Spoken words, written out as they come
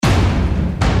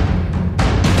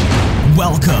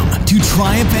Welcome to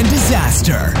Triumph and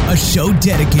Disaster, a show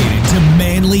dedicated to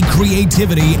manly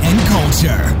creativity and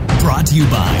culture. Brought to you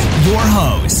by your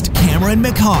host, Cameron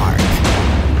McHarg.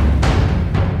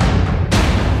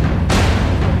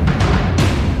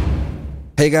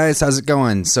 Hey guys, how's it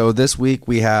going? So this week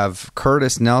we have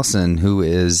Curtis Nelson, who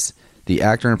is the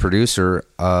actor and producer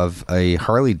of a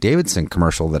Harley Davidson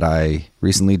commercial that I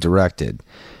recently directed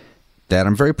that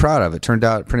I'm very proud of. It turned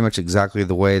out pretty much exactly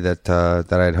the way that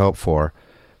I'd hoped for,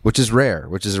 which is a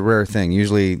rare thing.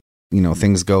 Usually,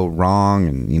 things go wrong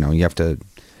and, you have to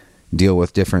deal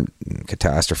with different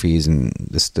catastrophes, and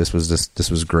this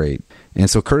was great. And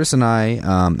so Curtis and I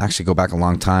actually go back a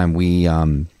long time. We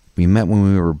met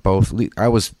when we were both, I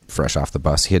was fresh off the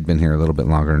bus. He had been here a little bit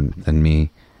longer than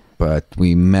me, but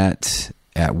we met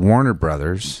at Warner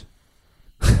Brothers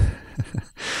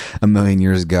a million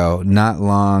years ago, not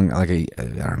long,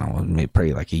 maybe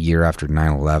probably like a year after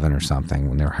 9/11 or something,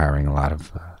 when they were hiring a lot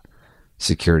of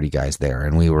security guys there.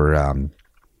 And we were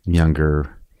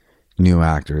younger, new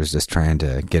actors just trying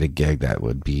to get a gig that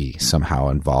would be somehow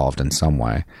involved in some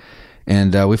way.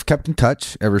 And we've kept in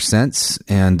touch ever since.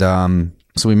 And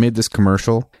so we made this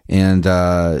commercial, and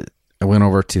I went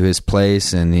over to his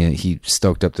place, and he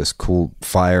stoked up this cool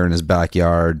fire in his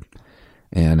backyard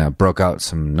and broke out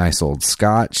some nice old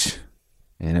scotch,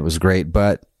 and it was great.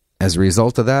 But as a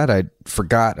result of that, I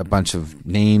forgot a bunch of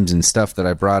names and stuff that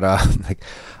I brought up. Like,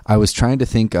 I was trying to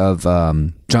think of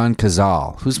John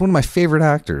Cazale, who's one of my favorite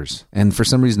actors, and for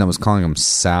some reason I was calling him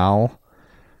Sal.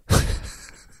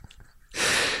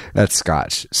 That's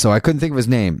Scotch. So I couldn't think of his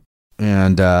name.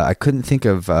 And I couldn't think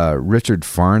of Richard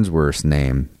Farnsworth's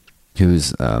name,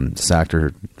 who's this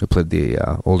actor who played the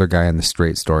older guy in The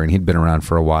Straight Story, and he'd been around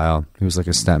for a while. He was like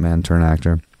a stuntman turned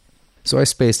actor. So I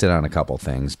spaced it on a couple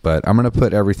things, but I'm going to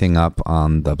put everything up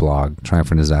on the blog,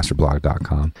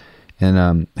 triumphanddisasterblog.com.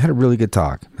 And had a really good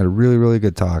talk. Had a really, really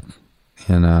good talk.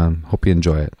 And hope you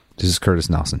enjoy it. This is Curtis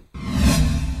Nelson.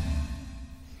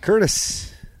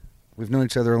 Curtis, we've known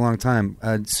each other a long time.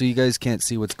 So you guys can't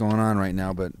see what's going on right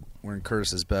now, but we're in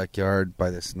Curtis's backyard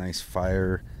by this nice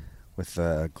fire with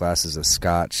glasses of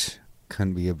scotch.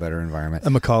 Couldn't be a better environment. A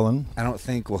Macallan. I don't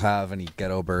think we'll have any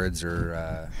ghetto birds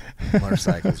or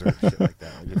motorcycles or shit like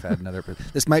that. We've had another.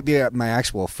 This might be my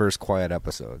actual first quiet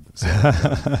episode.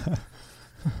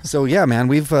 So yeah, man,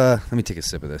 we've. Let me take a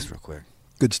sip of this real quick.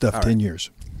 Good stuff. All 10 years.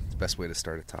 It's the best way to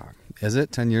start a talk. Is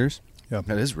it 10 years? Yeah,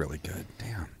 that is really good.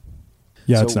 Damn.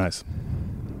 Yeah, so, it's nice.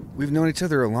 We've known each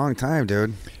other a long time,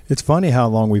 dude. It's funny how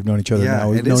long we've known each other now.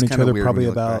 We've known each other probably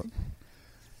about,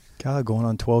 God, going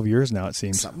on 12 years now, it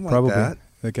seems. Something like probably. that.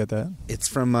 Look at that. It's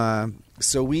from,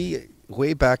 so we,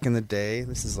 way back in the day,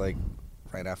 this is like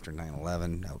right after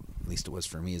 9/11, at least it was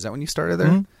for me. Is that when you started there?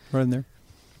 Mm-hmm. Right in there.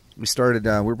 We started,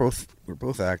 we're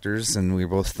both actors, and we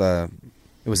were both, it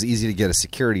was easy to get a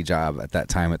security job at that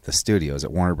time at the studios,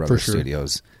 at Warner Brothers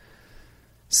Studios.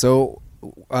 So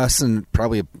us and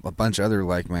probably a bunch of other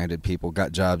like-minded people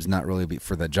got jobs, not really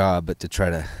for the job, but to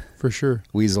try to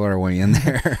weasel our way in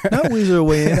there. Not weasel our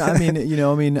way in.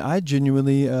 I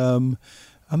genuinely, I'm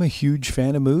a huge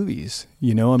fan of movies.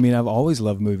 I've always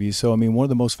loved movies. So, one of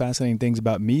the most fascinating things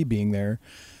about me being there,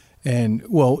 and,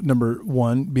 well, number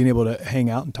one, being able to hang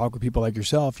out and talk with people like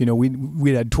yourself.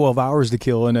 We had 12 hours to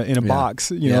kill in a box,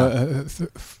 a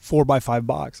 4x5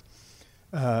 box.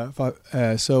 But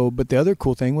the other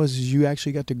cool thing was you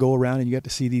actually got to go around and you got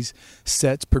to see these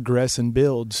sets progress and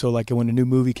build. So like when a new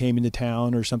movie came into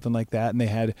town or something like that, and they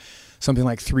had something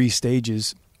like 3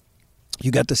 stages, you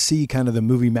got to see kind of the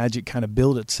movie magic kind of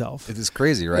build itself. It is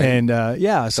crazy, right? And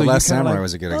so Last Samurai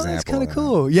was a good example. That's kind of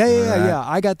cool. Yeah.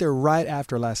 I got there right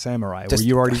after Last Samurai. Just were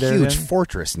you already there? Huge then?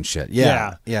 Fortress and shit.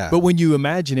 Yeah. But when you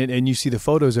imagine it and you see the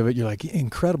photos of it, you're like,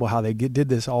 incredible how they did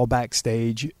this all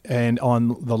backstage and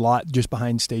on the lot just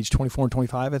behind stage 24 and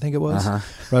 25, I think it was,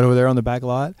 right over there on the back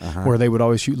lot, where they would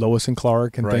always shoot Lois and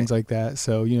Clark and things like that.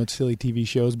 So it's silly TV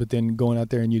shows, but then going out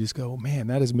there and you just go, man,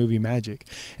 that is movie magic.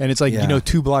 And it's like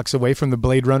 2 blocks away from the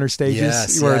Blade Runner stage.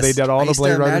 Where they did all the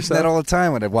Blade Runner stuff. That all the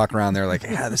time when I'd walk around there, like,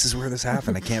 this is where this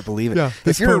happened. I can't believe it. Yeah,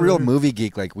 if you're a real movie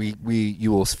geek, like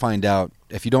you will find out.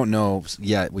 If you don't know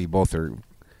yet, we both are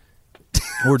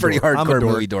we're pretty hardcore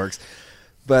movie dorks.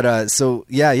 But I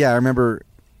remember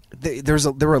there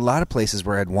were a lot of places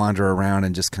where I'd wander around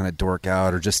and just kind of dork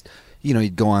out, or just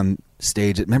you'd go on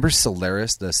stage. Remember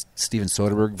Solaris, the Steven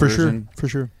Soderbergh version? For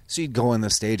sure. So you'd go on the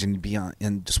stage and you'd be on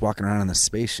and just walking around on the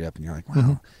spaceship, and you're like,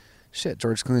 wow. Shit,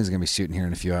 George Clooney's going to be shooting here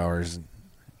in a few hours.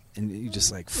 and you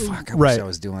just like, fuck, I Right. wish I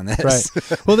was doing this.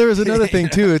 Right. Well, there was another thing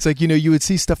too. It's like, you would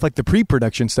see stuff like the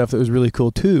pre-production stuff that was really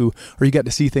cool too, or you got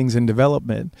to see things in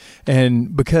development.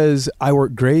 And because I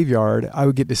worked graveyard, I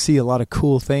would get to see a lot of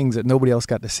cool things that nobody else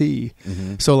got to see.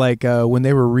 Mm-hmm. So like when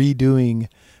they were redoing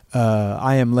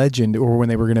I Am Legend, or when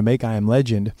they were going to make I Am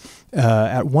Legend,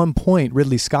 at one point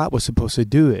Ridley Scott was supposed to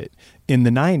do it in the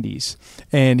 90s,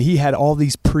 and he had all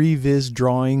these previs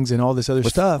drawings and all this other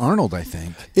With stuff. Arnold, I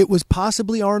think. It was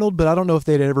possibly Arnold, but I don't know if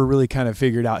they'd ever really kind of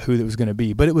figured out who it was going to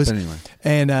be. But it was, But anyway.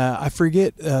 and I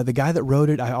forget the guy that wrote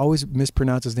it. I always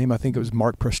mispronounce his name. I think it was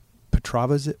Mark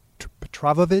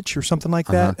Petrovich or something like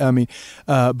that. Uh-huh. I mean,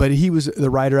 but he was the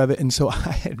writer of it, and so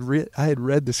I had read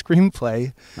the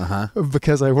screenplay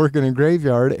because I work in a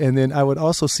graveyard, and then I would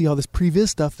also see all this previs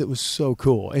stuff that was so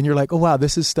cool, and you're like, oh wow,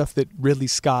 this is stuff that Ridley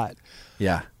Scott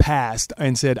Yeah. passed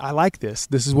and said, I like this.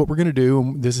 This is what we're going to do.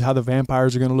 And this is how the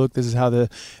vampires are going to look. This is how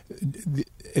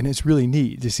and it's really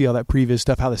neat to see all that previous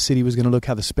stuff, how the city was going to look,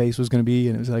 how the space was going to be.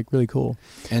 And it was like really cool.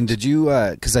 And did you,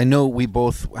 cause I know we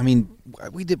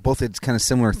did both kind of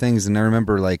similar things. And I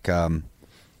remember like, a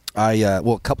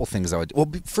couple things I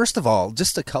would, first of all,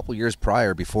 just a couple years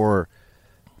prior before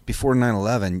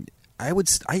 9/11,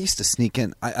 I used to sneak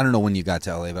in. I don't know when you got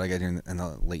to LA, but I got here in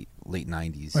the late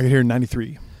 90s. I got here in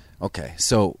 93. Okay,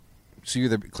 so you're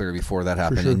there clear before that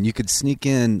happened, sure. and you could sneak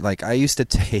in. Like I used to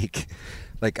take,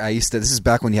 this is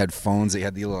back when you had phones that you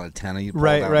had the little antenna you pulled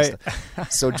out. Right. And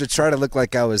stuff. So to try to look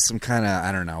like I was some kind of,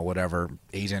 I don't know, whatever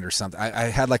agent or something. I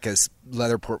had like a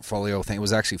leather portfolio thing. It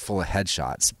was actually full of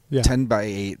headshots,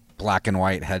 10x8 black and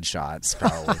white headshots,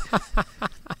 probably.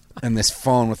 And this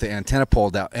phone with the antenna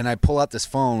pulled out, and I pull out this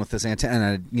phone with this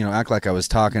antenna, and I, act like I was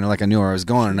talking, like I knew where I was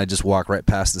going, and I just walk right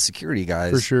past the security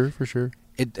guys. For sure.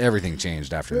 Everything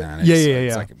changed after that.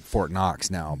 It's like Fort Knox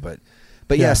now, but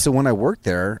yeah. So when I worked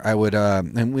there, I would,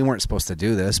 and we weren't supposed to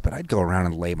do this, but I'd go around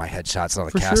and lay my headshots on all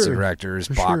the casting directors,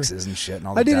 boxes and shit, and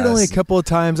all. I did it only a couple of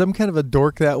times. I'm kind of a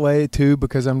dork that way too,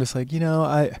 because I'm just like,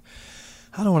 I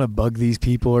don't want to bug these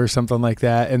people or something like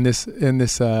that. And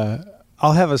this.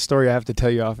 I'll have a story I have to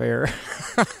tell you off air.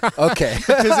 Okay.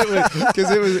 Because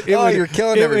it was. You're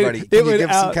killing everybody. Can you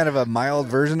give some kind of a mild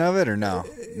version of it, or no?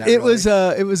 It was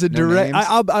a direct.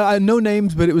 I no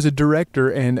names, but it was a director,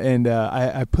 and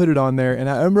I put it on there, and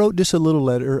I wrote just a little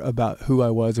letter about who I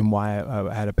was and why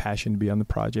I had a passion to be on the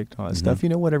project, and all that stuff.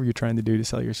 Whatever you're trying to do to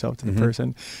sell yourself to the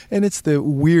person, and it's the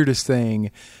weirdest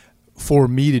thing for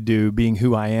me to do, being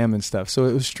who I am and stuff. So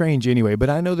it was strange anyway, but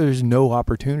I know there's no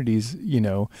opportunities,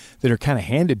 that are kind of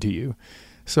handed to you.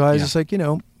 So I was just like,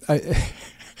 and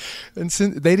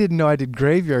since they didn't know I did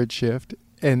graveyard shift,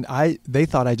 and they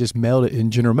thought I just mailed it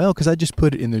in general mail, because I just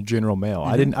put it in the general mail.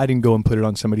 I didn't go and put it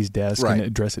on somebody's desk and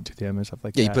address it to them and stuff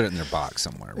like that. Yeah, you put it in their box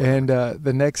somewhere. And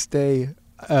the next day,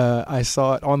 I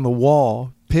saw it on the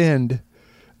wall, pinned,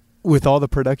 with all the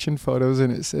production photos,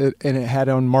 and it had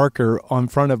on marker on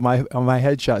front of my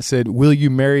headshot said, "Will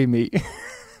you marry me?"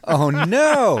 Oh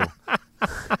no!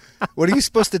 What are you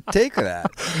supposed to take of that?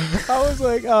 I was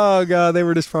like, oh god, they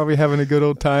were just probably having a good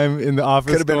old time in the office.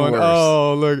 Could have been worse.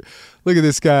 Oh look at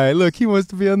this guy! Look, he wants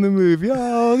to be on the movie.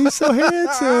 Oh, he's so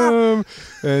handsome.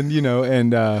 And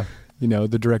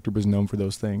the director was known for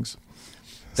those things.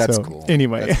 That's cool.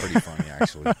 Anyway, that's pretty funny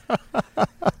actually.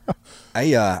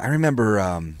 I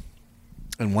remember.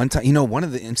 And one time, one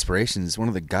of the inspirations, one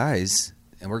of the guys,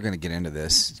 and we're going to get into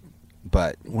this,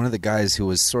 but one of the guys who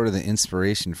was sort of the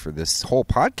inspiration for this whole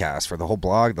podcast, for the whole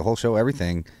blog, the whole show,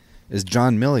 everything, is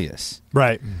John Milius.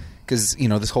 Right. Because,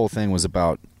 this whole thing was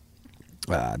about,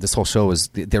 this whole show was,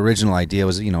 the original idea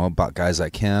was, about guys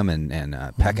like him and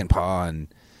Peckinpah and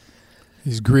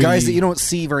he's greedy. Guys that you don't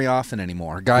see very often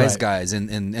anymore. Guys,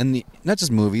 and not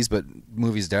just movies, but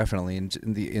movies definitely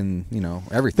in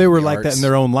everything. They were like that in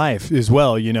their own life as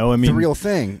well. I mean, the real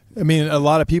thing. I mean, a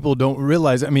lot of people don't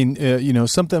realize. I mean,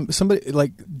 somebody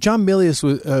like John Milius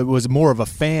was more of a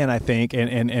fan, I think,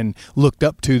 and looked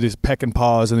up to this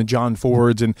Peckinpahs and the John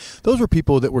Fords, and those were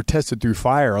people that were tested through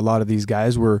fire. A lot of these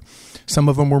guys were. Some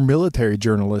of them were military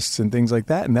journalists and things like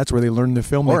that, and that's where they learned the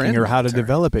filmmaking or how to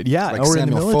develop it. Yeah, like or Samuel in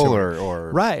the military. Fuller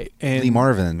or right, and Lee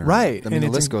Marvin. Right, I mean, the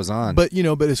list goes on. But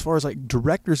but as far as like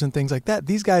directors and things like that,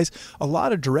 these guys, a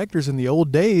lot of directors in the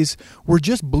old days were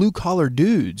just blue collar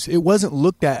dudes. It wasn't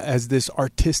looked at as this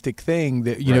artistic thing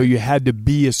that, you know, you had to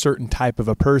be a certain type of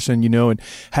a person, you know, and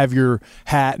have your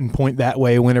hat and point that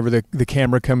way whenever the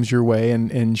camera comes your way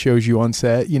and shows you on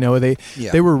set. You know, they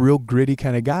were real gritty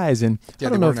kind of guys. And I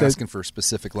don't know if they're asking for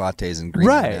specific lattes and green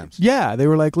M&Ms. Yeah, they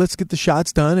were like, let's get the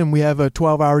shots done, and we have a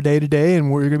 12-hour day today,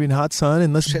 and we're going to be in hot sun,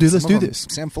 and let's do this.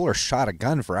 Sam Fuller shot a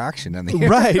gun for action in the air.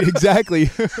 Right, exactly.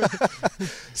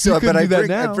 So, but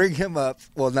I bring him up.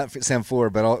 Well, not Sam Fuller,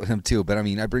 but him too. But I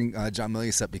mean, I bring John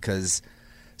Milius up because.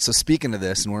 So speaking of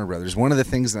this and Warner Brothers, one of the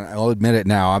things that I'll admit it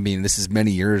now. I mean, this is many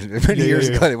years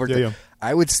ago.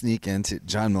 I would sneak into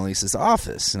John Milius's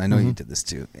office, and I know you did this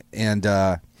too. And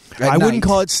I wouldn't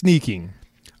call it sneaking.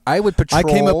 I would patrol. I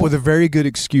came up with a very good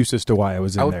excuse as to why I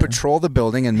was in there. I would patrol the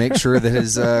building and make sure that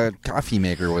his coffee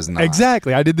maker was not.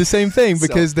 Exactly. I did the same thing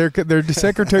because their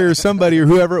secretary or somebody or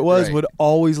whoever it was would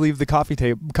always leave the coffee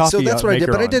table. So that's what I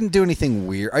did, but I didn't do anything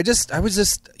weird. I was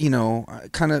just, you know,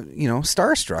 kind of, you know,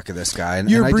 starstruck of this guy.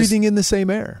 You're breathing in the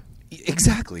same air.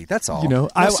 Exactly. That's all. You know,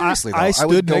 seriously, I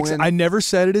stood next. I never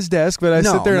sat at his desk, but I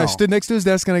sit there and I stood next to his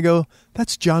desk and I go,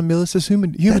 "That's John Milius's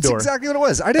humidor." That's exactly what it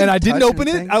was. I didn't open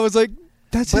it. I was like.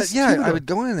 I would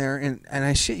go in there, and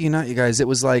I shit you not, you guys, it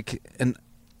was like, and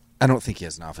I don't think he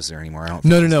has an office there anymore.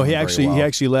 No. He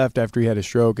actually left after he had a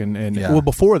stroke, and well,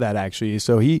 before that actually.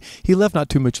 So he left not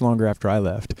too much longer after I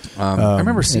left. I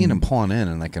remember seeing him pulling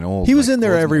in like an old. He was in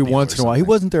there every once in a while. He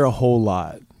wasn't there a whole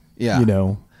lot. Yeah, you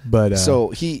know. But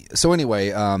so anyway,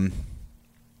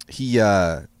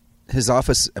 his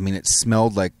office. I mean, it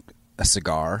smelled like a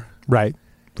cigar. Right.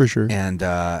 For sure. And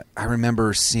I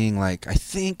remember seeing, like, I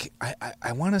think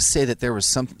I want to say that there was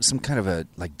some kind of a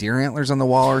like deer antlers on the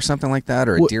wall or something like that,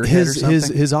 or a deer head or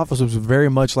something. His office was very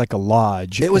much like a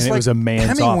lodge. It was like it was a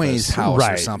man's Hemingway's house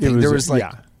or something. There was like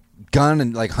gun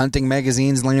and like hunting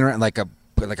magazines laying around, like a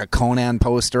Conan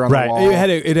poster on the wall.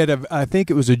 It had I think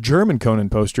it was a German Conan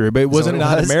poster, but it wasn't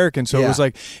not American. So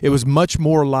it was much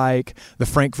more like the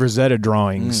Frank Frazetta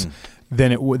drawings.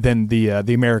 Than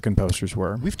the American posters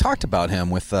were. We've talked about him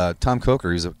with Tom Coker,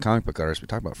 who's a comic book artist. We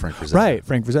talked about Frank Frazetta. Right,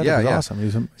 Frank Frazetta was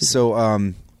awesome.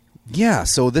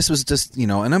 So this was just, you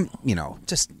know, and I'm, you know,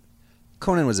 just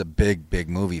Conan was a big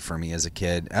movie for me as a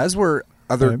kid, as were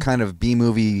other kind of B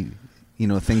movie, you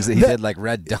know, things that he did, like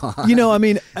Red Dawn. You know, I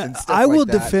mean, I will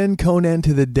defend Conan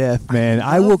to the death, man.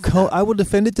 I will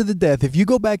defend it to the death. If you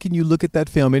go back and you look at that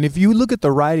film, and if you look at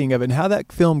the writing of it and how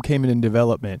that film came in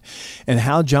development and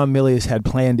how John Milius had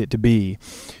planned it to be,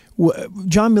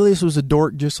 John Milius was a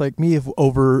dork just like me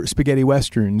over spaghetti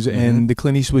westerns and the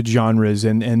Clint Eastwood genres,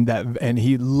 and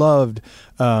he loved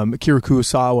Akira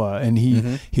Kurosawa, and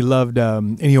he loved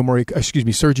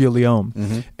Sergio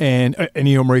Leone and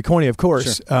Ennio Morricone, of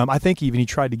course. Sure. I think he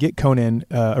tried to get Conan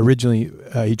originally.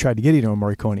 He tried to get Ennio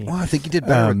Morricone. Well, I think he did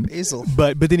better with Basil,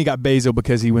 but then he got Basil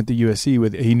because he went to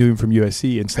USC he knew him from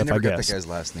USC and stuff. I guess that guy's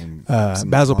last name.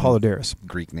 Basil Poledouris,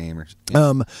 Greek name or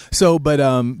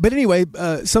but anyway,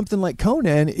 something like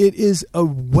Conan, it is a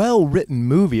well-written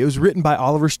movie. It was written by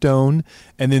Oliver Stone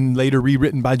and then later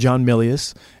rewritten by John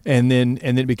Milius, and then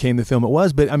it became the film it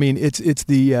was. But I mean, it's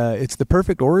the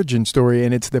perfect origin story,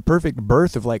 and it's the perfect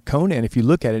birth of like Conan if you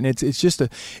look at it. And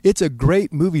it's a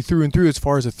great movie through and through as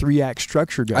far as a 3-act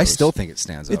structure goes. I still think it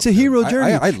stands up. It's a hero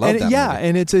journey. I love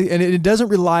that movie. And it doesn't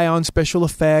rely on special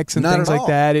effects and things like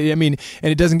that. And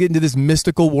it doesn't get into this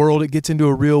mystical world. It gets into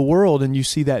a real world, and you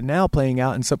see that now playing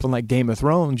out in something like Game of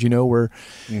Thrones, you know, where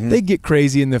they get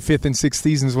crazy in the 5th and 6th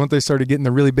seasons once they started getting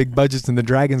the really big budgets and the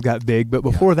dragons got big. But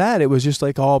before that, it was just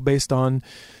like all based on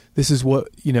this is what,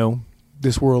 you know,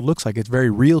 this world looks like. It's very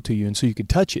real to you, and so you could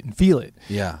touch it and feel it.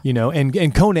 Yeah. You know,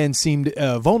 and Conan seemed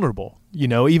vulnerable, you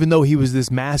know, even though he was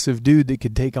this massive dude that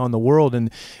could take on the world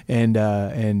and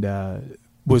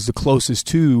was the closest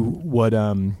to what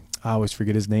I always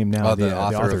forget his name now. The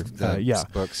author of the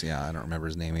books. Yeah, I don't remember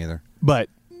his name either. But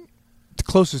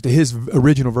closest to his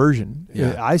original version,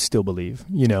 I still believe,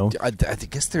 you know. I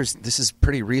guess this is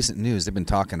pretty recent news. They've been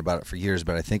talking about it for years,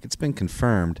 but I think it's been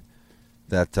confirmed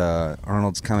that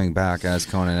Arnold's coming back as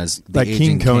Conan, as the like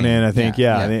aging King Conan, I think,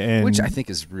 And, which I think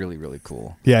is really, really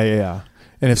cool. Yeah.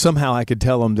 And if somehow I could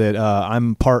tell him that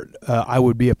I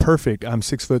would be I'm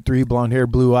 6'3", blonde hair,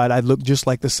 blue eyed, I'd look just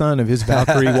like the son of his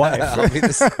Valkyrie wife.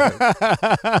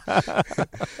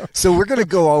 So we're gonna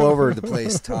go all over the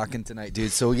place talking tonight,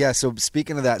 dude. So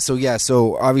speaking of that,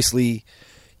 so obviously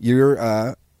you're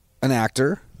an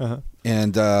actor,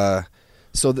 and we're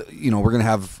gonna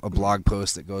have a blog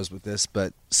post that goes with this.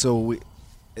 But I'm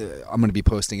gonna be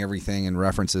posting everything and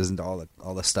references into all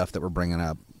the stuff that we're bringing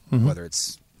up, whether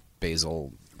it's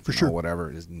Basil, for sure,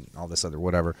 whatever it is, and all this other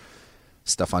whatever.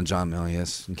 stuff on John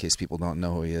Milius, in case people don't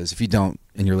know who he is. If you don't,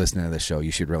 and you're listening to the show,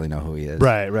 you should really know who he is.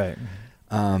 Right.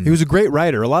 He was a great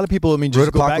writer. A lot of people,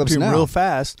 just go back to him real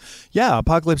fast. Yeah,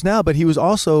 Apocalypse Now, but he was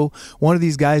also one of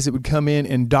these guys that would come in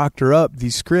and doctor up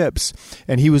these scripts,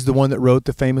 and he was the one that wrote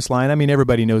the famous line. I mean,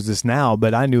 everybody knows this now,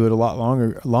 but I knew it a lot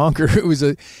longer. It was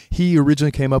he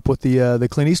originally came up with the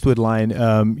Clint Eastwood line,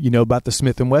 about the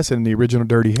Smith & Wesson, the original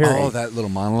Dirty Harry. Oh, that little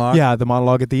monologue? Yeah, the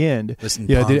monologue at the end. Listen,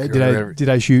 did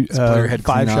I shoot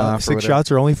 5 shots, 6 shots,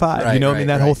 or only 5? Right,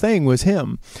 that whole thing was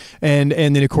him. And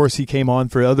then, of course, he came on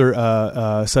for other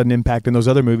Sudden Impact and those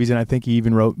other movies, and I think he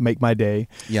even wrote Make My Day.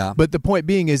 Yeah. But the point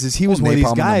being is he was one of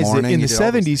these guys that in the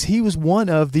 70s, he was one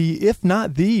of the, if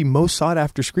not the most sought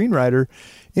after screenwriter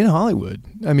in Hollywood.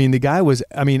 I mean, the guy was,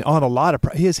 on a lot of,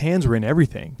 his hands were in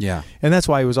everything. Yeah. And that's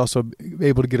why he was also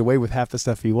able to get away with half the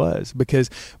stuff he was.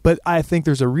 But I think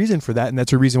there's a reason for that, and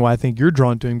that's a reason why I think you're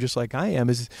drawn to him just like I am,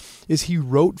 is he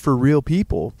wrote for real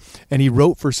people, and he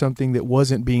wrote for something that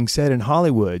wasn't being said in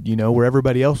Hollywood, where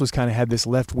everybody else was kind of had this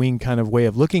left-wing kind of way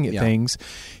of looking at things.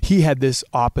 He had this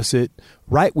opposite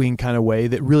right-wing kind of way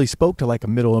that really spoke to like a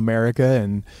middle America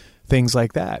and things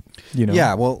like that,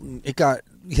 Yeah, well, it got...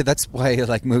 Yeah, that's why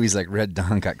movies like Red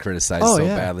Dawn got criticized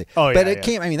badly. Oh, but it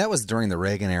came. That was during the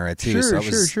Reagan era too.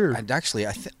 Sure. And actually,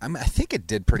 I think it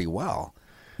did pretty well.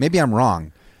 Maybe I'm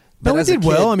wrong. But it did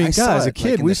well. As a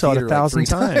kid, we saw it 1,000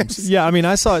 times. Yeah,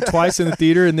 I saw it twice in the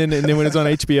theater, and then when it's on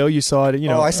HBO, you saw it.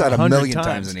 I saw it a million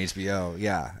times on HBO.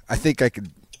 Yeah, I think I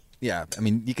could. Yeah,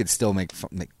 you could still make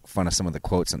fun of some of the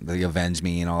quotes and the "Avenge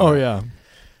Me" and all. Oh that.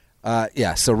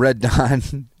 Yeah. So Red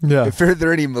Dawn. Yeah. If there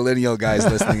are any millennial guys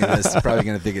listening to this, they're probably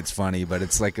going to think it's funny, but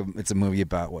it's it's a movie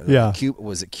about what? Yeah.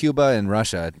 Was it Cuba and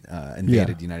Russia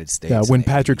invaded the United States? Yeah, when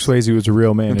Patrick Swayze was a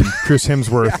real man and Chris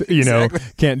Hemsworth, exactly.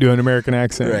 Can't do an American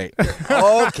accent. Right.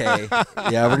 Okay.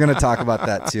 Yeah, we're going to talk about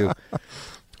that too.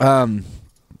 Remind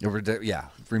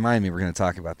me, we're going to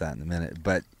talk about that in a minute.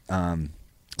 But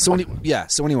so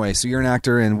anyway, so you're an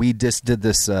actor, and we just did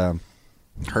this.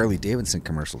 Harley Davidson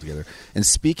commercial together. And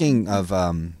speaking of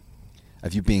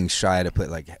you being shy to put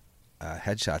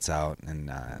headshots out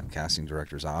in casting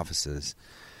directors' offices,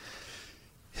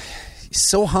 he's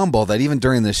so humble that even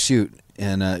during this shoot,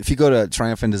 and if you go to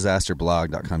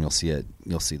triumphanddisasterblog.com, you'll see it.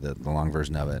 You'll see the long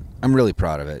version of it. I'm really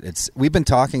proud of it. We've been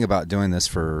talking about doing this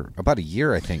for about a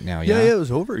year, I think now. Yeah, it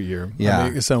was over a year.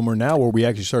 Yeah, somewhere now where we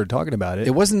actually started talking about it.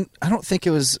 It wasn't. I don't think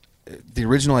it was. The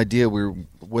original idea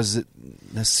was it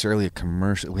necessarily a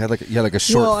commercial? We had a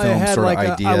short film sort of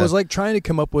idea. I was trying to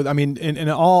come up with. In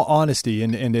all honesty,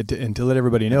 and to let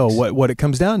everybody know what it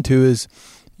comes down to is,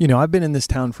 I've been in this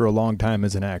town for a long time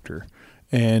as an actor,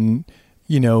 and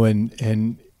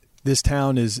and this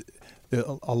town is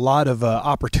a lot of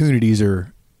opportunities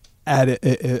are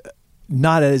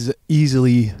not as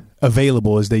easily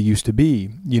available as they used to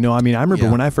be. I remember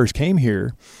when I first came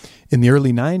here in the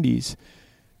early 90s.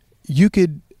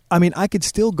 I could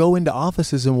still go into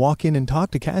offices and walk in and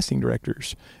talk to casting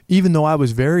directors, even though I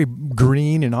was very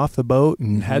green and off the boat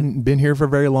and hadn't been here for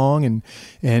very long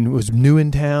and was new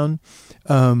in town.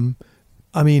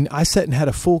 I sat and had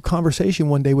a full conversation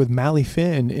one day with Mally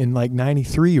Finn in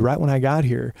 93, right when I got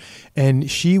here.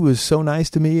 And she was so nice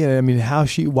to me. And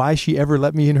why she ever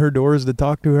let me in her doors to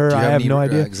talk to her, I have no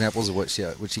idea. Examples of what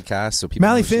she cast? So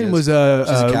Mally Finn was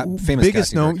famous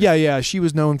biggest known. Yeah. She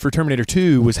was known for Terminator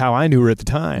 2 was how I knew her at the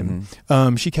time.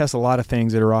 She cast a lot of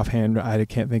things that are offhand I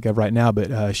can't think of right now,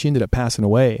 but she ended up passing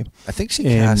away. I think she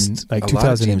cast in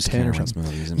 2010 or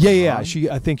something. Yeah. I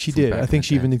think she did. I think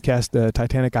she even did cast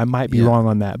Titanic. I might be wrong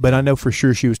on that, but I know for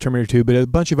sure she was Terminator 2, but a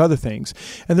bunch of other things.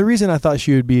 And the reason I thought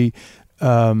she would be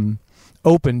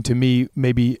open to me,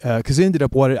 maybe because it ended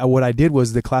up what I did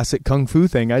was the classic kung fu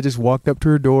thing. I just walked up to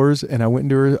her doors and I went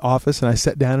into her office and I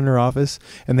sat down in her office,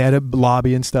 and they had a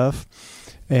lobby and stuff.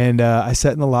 And I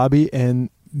sat in the lobby and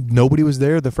nobody was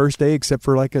there the first day except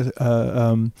for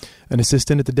an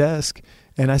assistant at the desk.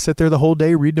 And I sat there the whole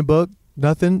day reading a book.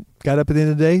 Nothing. Got up at the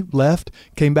end of the day, left,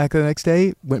 came back the next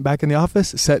day, went back in the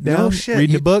office, sat down,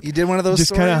 reading a book. You did one of those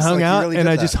just kind of hung out, really and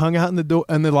I just hung out in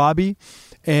the lobby.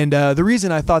 And the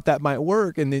reason I thought that might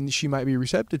work, and then she might be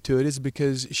receptive to it, is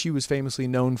because she was famously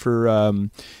known for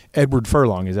Edward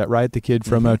Furlong. Is that right? The kid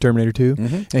from Terminator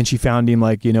 2? And she found him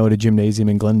at a gymnasium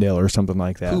in Glendale or something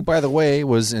like that. Who, by the way,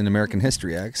 was in American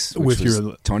History X, which was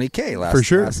Tony Kaye last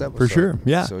episode. For sure.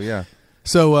 Yeah. So, yeah.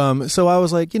 So I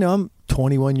was like, I'm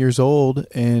 21 years old,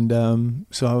 and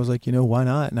so I was like, why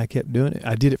not? And I kept doing it.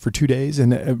 I did it for 2 days,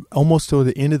 and almost till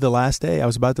the end of the last day, I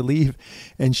was about to leave,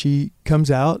 and she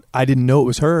comes out. I didn't know it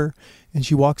was her, and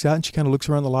she walks out, and she kind of looks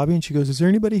around the lobby, and she goes, "Is there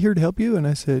anybody here to help you?" And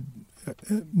I said,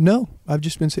 no, I've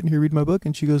just been sitting here reading my book.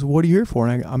 And she goes, what are you here for?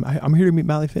 And I'm here to meet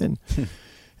Mally Finn.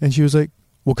 And she was like,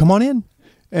 well, come on in.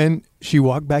 And she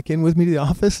walked back in with me to the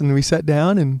office, and we sat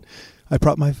down, and I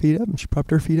propped my feet up, and she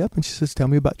propped her feet up, and she says, tell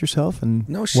me about yourself, and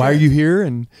why are you here?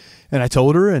 And I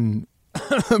told her, and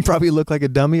probably looked like a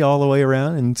dummy all the way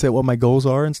around, and said what my goals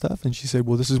are and stuff. And she said,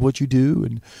 well, this is what you do,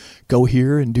 and go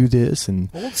here and do this, and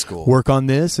old school, work on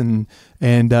this, and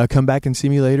come back and see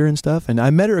me later and stuff. And I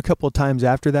met her a couple of times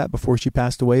after that before she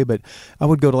passed away, but I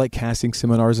would go to like casting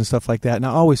seminars and stuff like that. And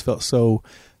I always felt so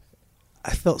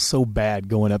bad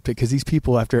going up to, because these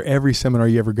people, after every seminar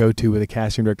you ever go to with a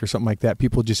casting director or something like that,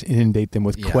 people just inundate them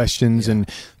with questions and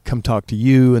come talk to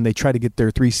you, and they try to get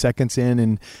their 3 seconds in.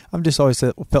 And I've just always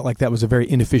felt like that was a very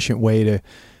inefficient way to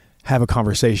have a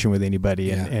conversation with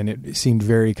anybody, and it seemed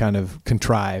very kind of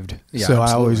contrived. Yeah, so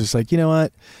absolutely. I always just like, you know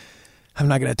what? I'm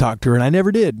not going to talk to her. And I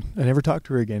never did. I never talked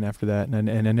to her again after that.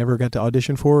 And I never got to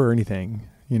audition for her or anything,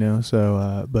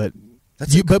 so, but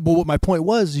what my point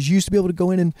was, is you used to be able to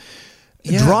go in and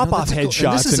drop off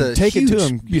headshots and take it to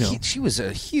him. She was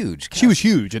a huge. She was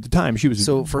huge at the time. She was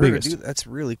so for biggest. her to do that's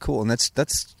really cool, and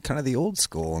that's kind of the old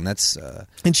school, and that's.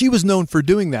 And she was known for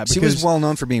doing that. She was well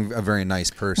known for being a very nice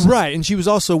person, right? And she was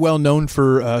also well known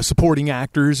for supporting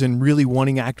actors and really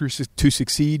wanting actors to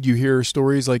succeed. You hear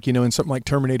stories like in something like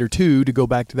Terminator 2, to go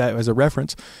back to that as a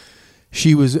reference.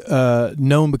 She was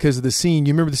known because of the scene.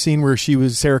 You remember the scene where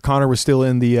Sarah Connor was still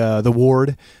in the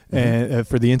ward and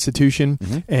for the institution,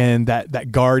 and that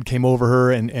guard came over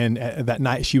her, and that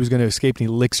night she was going to escape, and he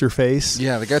licks her face.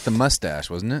 Yeah, the guy with the mustache,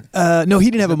 wasn't it? No, he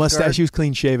didn't have a mustache. He was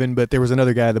clean shaven, but there was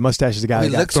another guy. The mustache is the guy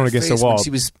that got thrown against the wall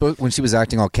when she was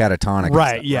acting all catatonic.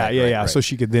 Right. Yeah. So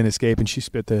she could then escape, and she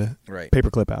spit the Right.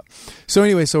 paperclip out. So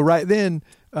anyway, right then,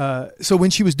 so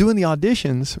when she was doing the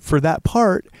auditions for that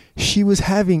part, she was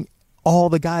having all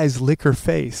the guys lick her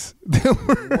face.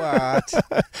 What?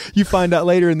 You find out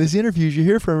later in these interviews, you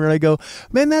hear from her, and I go,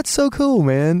 man, that's so cool,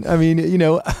 man. I mean,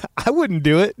 I wouldn't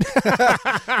do it.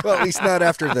 Well, at least not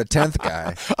after the 10th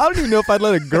guy. I don't even know if I'd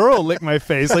let a girl lick my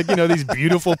face. Like, these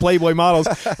beautiful Playboy models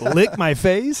lick my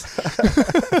face.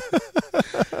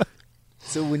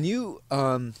 So when you,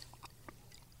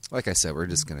 like I said, we're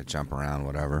just going to jump around,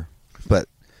 whatever. But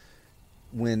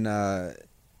when,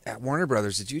 at Warner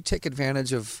Brothers, did you take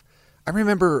advantage of, I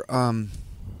remember, and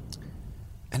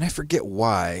I forget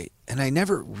why, and I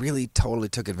never really totally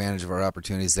took advantage of our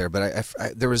opportunities there, but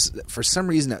there was, for some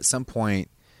reason, at some point,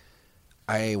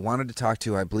 I wanted to talk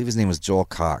to, I believe his name was Joel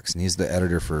Cox, and he's the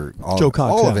editor for all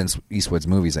of Eastwood's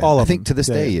movies. I think to this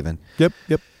day even. Yep.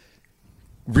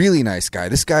 Really nice guy.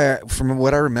 This guy, from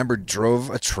what I remember, drove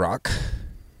a truck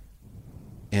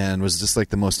and was just like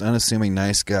the most unassuming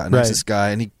nicest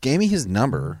guy, and he gave me his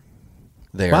number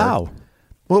there. Wow.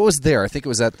 Well, it was there. I think it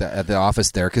was at the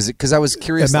office there because I was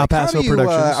curious. At Malpaso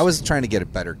Productions. I was trying to get a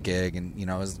better gig, and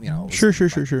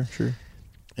Sure.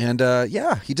 And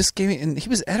he just gave me, and he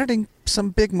was editing some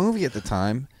big movie at the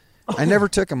time. I never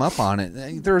took him up on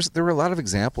it. There were a lot of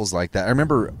examples like that. I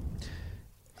remember.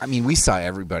 I mean, we saw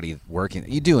everybody working.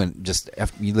 You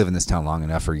live in this town long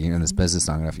enough, or you're in this business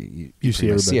long enough. You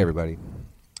see everybody.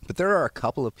 But there are a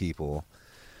couple of people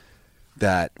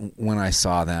that when I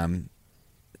saw them,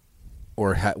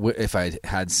 or if I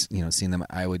had seen them,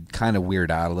 I would kind of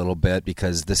weird out a little bit,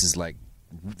 because this is like,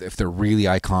 if they're really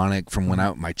iconic from when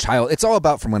my child, it's all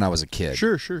about from when I was a kid.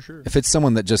 Sure. If it's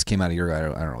someone that just came out of your, I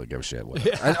don't really give a shit.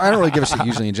 I don't really give a shit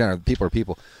usually in general. People are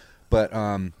people, but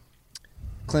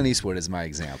Clint Eastwood is my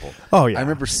example. Oh yeah, I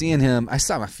remember seeing him. I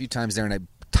saw him a few times there, and I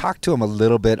talked to him a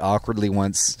little bit awkwardly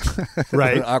once.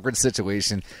 Right, an awkward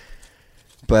situation.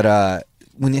 But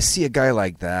when you see a guy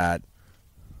like that,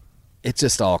 it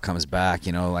just all comes back,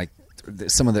 like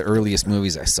some of the earliest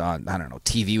movies I saw, I don't know,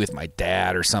 TV with my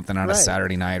dad or something on a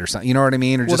Saturday night or something. You know what I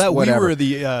mean? Or just whatever.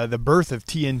 We were the birth of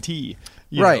TNT.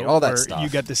 All that stuff. You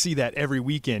got to see that every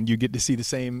weekend. You get to see the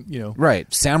same,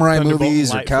 Right. Samurai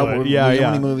movies or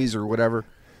cowboy movies or whatever.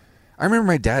 I remember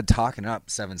my dad talking up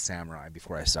Seven Samurai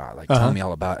before I saw it, telling me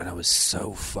all about it, and I was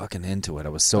so fucking into it. I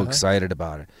was so excited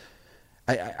about it.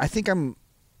 I think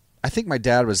my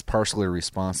dad was partially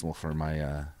responsible for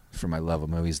my love of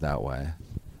movies that way,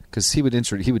 because he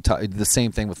would talk the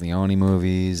same thing with Leone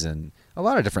movies and a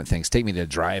lot of different things. Take me to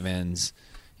drive-ins,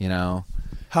 How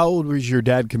old was your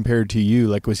dad compared to you?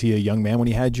 Like, was he a young man when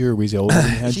he had you, or was he older when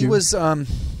he had you? He was.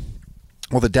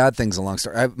 Well, the dad thing's a long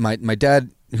story. My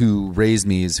dad, who raised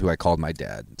me, is who I called my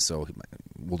dad. So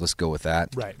we'll just go with that.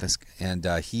 Right. And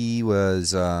he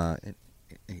was.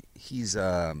 He's.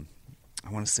 I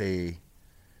want to say.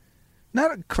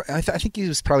 I think he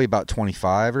was probably about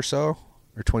 25 or so,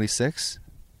 or 26.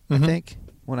 I think,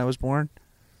 when I was born.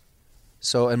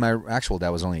 So, and my actual dad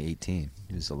was only 18.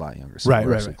 He was a lot younger. So Right,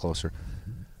 we're right, actually right. closer.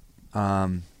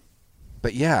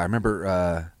 But yeah, I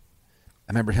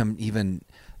remember him even.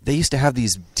 They used to have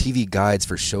these TV guides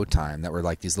for Showtime that were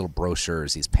like these little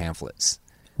brochures, these pamphlets,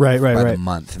 Right. by the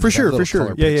month. And For they had sure. little For sure.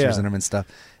 color Yeah. pictures Yeah. in them and stuff.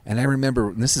 And I remember,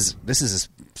 and this is as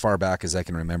far back as I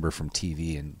can remember from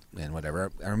TV and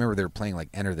whatever. I remember they were playing like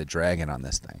Enter the Dragon on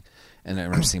this thing. And I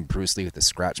remember seeing Bruce Lee with the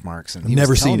scratch marks, and he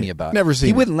Never was seen telling it. me about Never it. seen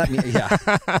He it. wouldn't let me. Yeah,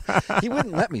 he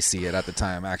wouldn't let me see it at the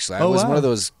time. Actually, I Oh, was wow. one of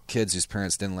those kids whose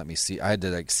parents didn't let me see. I had to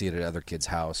like see it at other kids'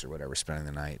 house or whatever, spending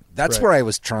the night. That's Right. where I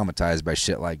was traumatized by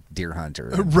shit like Deer Hunter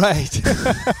and, Right. and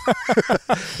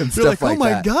You're stuff like, oh my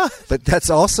that. God. But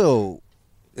that's also,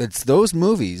 it's those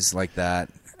movies like that.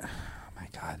 Oh my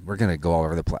God, we're gonna go all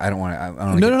over the place. I don't want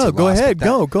to. No. Go ahead.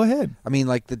 Go ahead. I mean,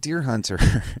 like the Deer Hunter.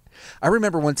 I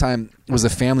remember one time it was a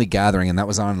family gathering, and that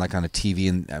was on like on a TV,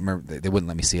 and I remember they wouldn't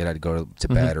let me see it. I had to go to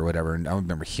bed or whatever, and I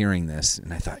remember hearing this,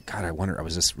 and I thought, God, I wonder. I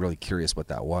was just really curious what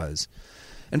that was.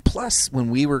 And plus, when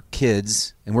we were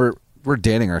kids, and we're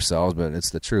dating ourselves, but it's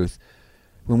the truth.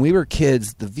 When we were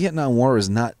kids, the Vietnam War was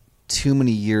not too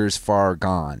many years far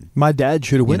gone. My dad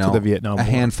should have went to the Vietnam War. A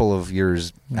handful of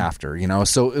years after,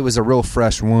 so it was a real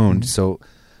fresh wound. So,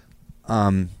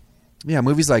 yeah,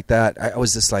 movies like that, I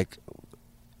was just like,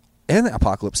 and the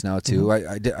Apocalypse Now too.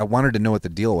 I wanted to know what the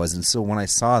deal was, and so when I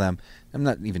saw them, I'm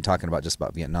not even talking about just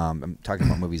about Vietnam. I'm talking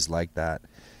about movies like that.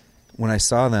 When I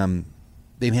saw them,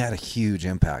 they had a huge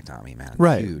impact on me, man.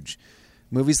 Right. Huge.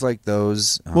 Movies like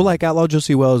those. Well, like Outlaw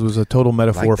Josie Wells was a total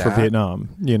metaphor like for that. Vietnam.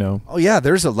 Oh yeah,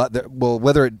 there's a lot. Well,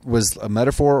 whether it was a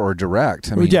metaphor or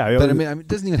direct, I mean, yeah, but I mean, it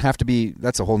doesn't even have to be.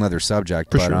 That's a whole nother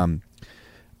subject. For But sure.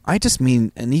 I just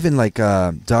mean, and even like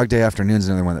Dog Day Afternoon is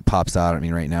another one that pops out at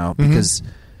me right now because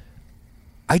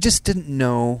I just didn't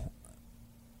know.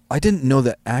 I didn't know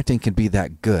that acting could be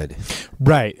that good.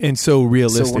 Right, and so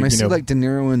realistic. So when I see like De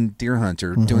Niro and Deer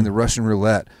Hunter doing the Russian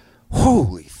roulette,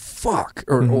 holy fuck!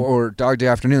 Or Dog Day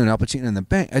Afternoon, Al Pacino in the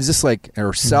bank. It's just like,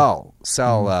 or Sal.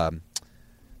 Fuck,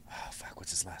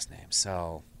 what's his last name?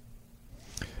 Sal.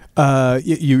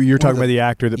 You're talking about the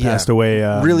actor that passed away.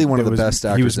 Really one of the was- best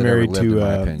actors He was that ever married lived, in my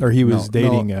to, opinion. or he was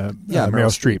dating Meryl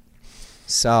Meryl Streep.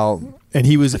 Sal. And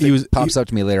he was pops up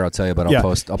to me later. I'll tell you, but I'll yeah,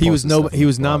 post. I'll he post was he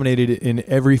was nominated in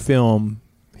every film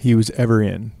he was ever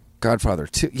in. Godfather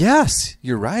 2. Yes,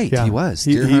 you're right. Yeah. He was.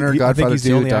 Deer Hunter, Godfather I think he's 2,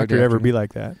 the only Dog actor Day to ever Afternoon. be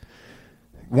like that.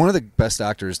 One of the best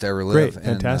actors to ever live. Great,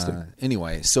 And, fantastic.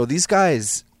 Anyway, so these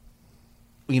guys,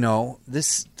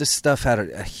 this stuff had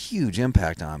a huge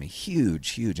impact on me.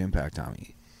 Huge impact on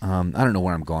me. I don't know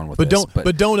where I'm going with But this.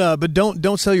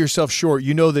 don't sell yourself short.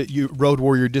 You know that Road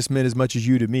Warrior just meant as much as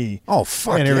you to me. Oh,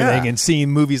 fuck and everything, yeah. and seeing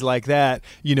movies like that,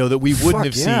 that we wouldn't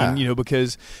have Fuck yeah. seen,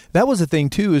 because that was the thing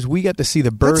too. Is we got to see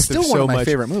the birth That's still of so one of my much.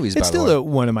 favorite movies, It's by the still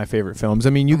way. one of my favorite films. I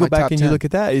mean, you On go my back top and you 10. look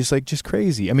at that, it's like just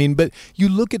crazy. I mean, but you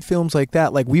look at films like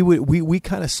that, like we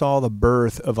kind of saw the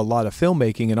birth of a lot of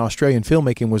filmmaking, and Australian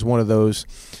filmmaking was one of those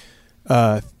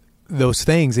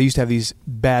things. They used to have these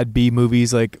bad B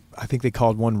movies, like I think they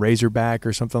called one Razorback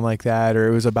or something like that, or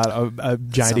it was about a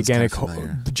gigantic hog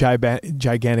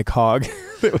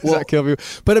that was not killing people.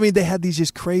 But I mean, they had these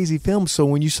just crazy films. So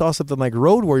when you saw something like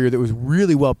Road Warrior that was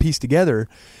really well pieced together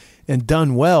and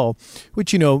done well,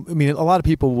 which, I mean, a lot of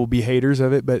people will be haters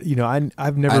of it, but,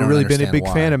 I've never don't really been a understand big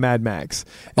why. fan of Mad Max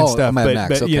and stuff. Mad but,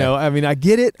 Max, but okay. I mean, I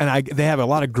get it, and they have a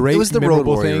lot of great, It was the Road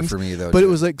memorable Warrior things for me, though, but it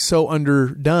too. was like so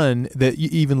underdone that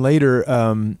even later,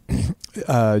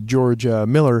 George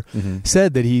Miller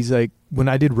said that he's like, when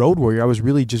I did Road Warrior, I was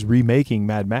really just remaking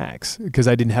Mad Max because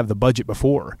I didn't have the budget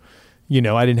before.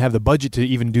 I didn't have the budget to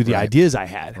even do the Right. ideas I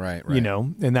had. Right.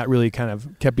 And that really kind of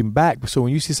kept him back. So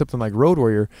when you see something like Road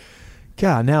Warrior,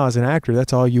 God, now as an actor,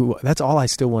 that's all I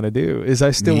still want to do. Is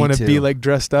I still Me want to too. be like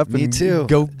dressed up Me and too.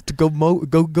 go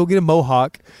get a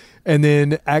mohawk and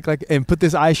then act like and put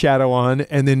this eyeshadow on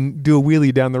and then do a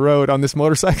wheelie down the road on this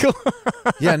motorcycle.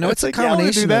 Yeah, no, it's a like, yeah, I wanna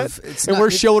combination do that. of it's and not- wear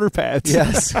it- shoulder pads.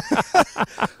 Yes,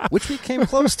 which we came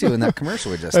close to in that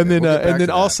commercial we just And did. then We'll get back to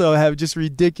that. also have just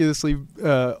ridiculously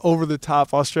over the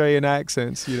top Australian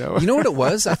accents. You know what it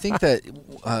was? I think that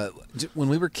when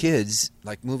we were kids,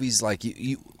 like movies like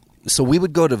so we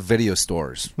would go to video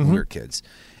stores when we were kids.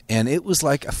 And it was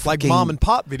like a fucking... mom and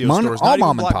pop video stores, all not even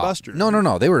mom and pop. Blockbuster.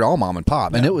 No. They were all mom and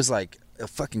pop. And Yeah. it was like a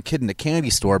fucking kid in a candy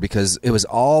store because it was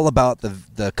all about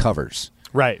the covers.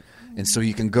 Right. And so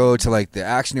you can go to like the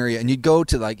action area and you'd go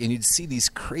to and you'd see these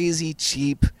crazy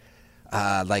cheap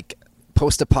like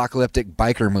post-apocalyptic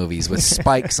biker movies with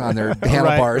spikes on their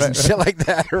handlebars and shit like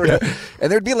that.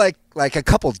 And there'd be like a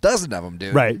couple dozen of them,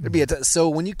 dude. Right. There'd be so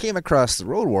when you came across the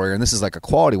Road Warrior, and this is like a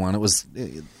quality one, it was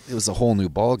a whole new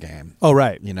ball game. Oh,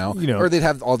 right. You know, or they'd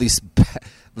have all these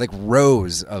like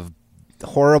rows of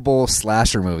horrible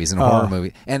slasher movies and horror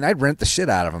movie, and I'd rent the shit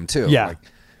out of them too. Yeah. Like,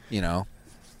 you know.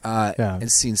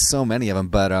 I've seen so many of them,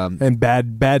 but and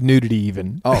bad nudity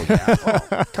even. Oh yeah,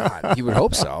 oh God, you would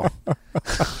hope so.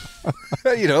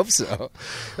 You'd hope so.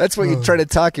 That's what you try to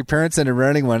talk your parents into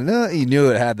renting one. No, you knew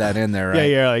it had that in there,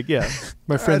 right? Yeah.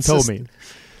 My friend told me.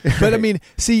 But I mean,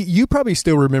 see, you probably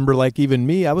still remember, like even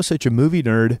me. I was such a movie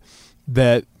nerd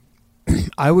that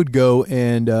I would go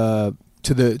and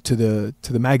to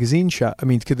the magazine shop. I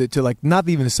mean, to like not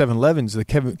even the 7-Elevens, the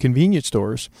convenience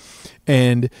stores,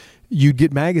 and you'd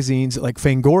get magazines like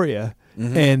Fangoria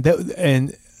and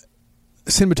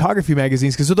cinematography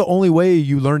magazines, because they're the only way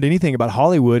you learned anything about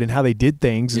Hollywood and how they did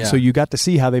things. And so you got to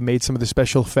see how they made some of the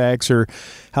special effects, or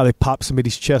how they popped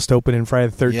somebody's chest open in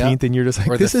Friday the 13th, and you're just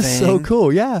like, this is so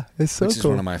cool. Yeah, it's so cool. Which is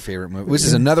one of my favorite movies. Which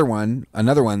is another one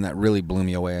that really blew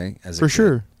me away as a kid.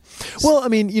 Sure. Well, I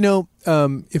mean, you know,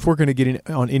 if we're going to get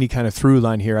on any kind of through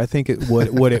line here, I think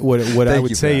what I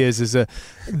would say is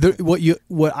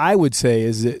what I would say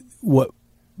is that what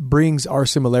brings our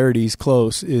similarities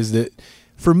close is that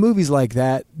for movies like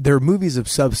that, they're movies of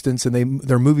substance, and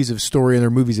they're movies of story, and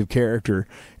they're movies of character.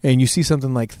 And you see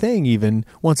something like Thing, even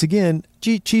once again,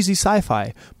 cheesy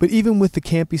sci-fi, but even with the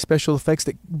campy special effects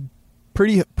that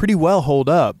pretty well hold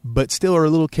up, but still are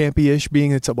a little campy-ish,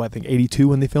 being it's I think 82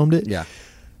 when they filmed it. Yeah.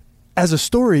 As a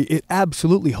story, it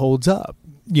absolutely holds up,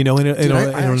 you know, and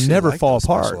it'll never fall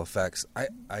apart. Special effects, I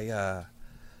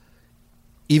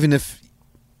even if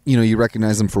you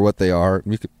recognize them for what they are,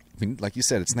 you could. I mean, like you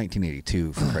said, it's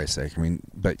 1982 for Christ's sake. I mean,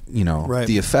 but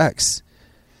the effects.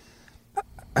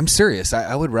 I'm serious.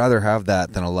 I would rather have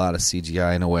that than a lot of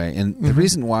CGI in a way, and the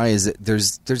reason why is that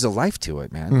there's a life to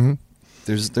it, man.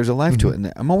 There's a life to it,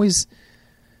 and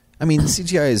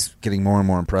CGI is getting more and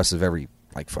more impressive every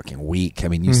fucking week. I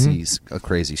mean, you see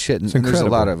crazy shit, and there's a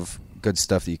lot of good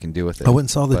stuff that you can do with it. I went and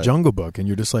saw The Jungle Book, and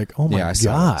you're just like, oh my God.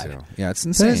 Saw that too. Yeah, it's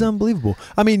insane. That is unbelievable.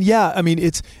 I mean,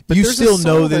 it's, but you still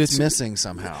know that it's missing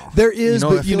somehow. There is,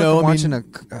 but I'm watching not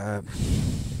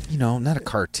a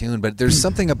cartoon, but there's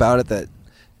something about it that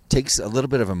takes a little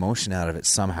bit of emotion out of it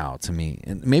somehow to me,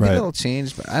 and maybe that'll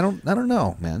change. But I don't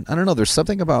know, man. I don't know. There's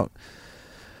something about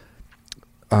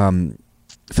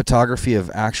photography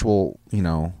of actual,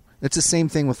 it's the same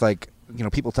thing with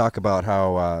people talk about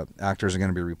how actors are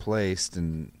going to be replaced,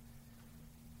 and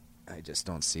I just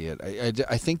don't see it.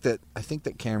 I think that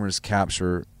cameras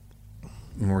capture.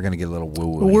 And we're going to get a little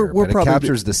woo-woo here, but it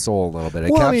captures the soul a little bit.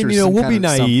 Well, I mean, we'll be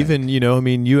naive, and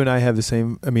you and I have the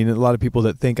same. I mean, a lot of people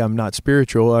that think I'm not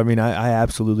spiritual. I mean, I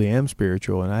absolutely am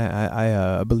spiritual, and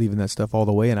I believe in that stuff all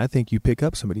the way. And I think you pick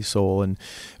up somebody's soul and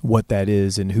what that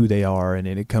is and who they are, and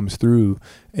it comes through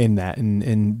in that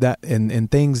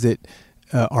and things that.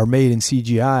 Are made in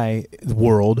CGI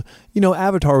world.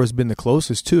 Avatar has been the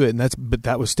closest to it, but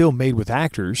that was still made with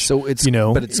actors. So it's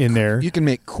but it's in there. You can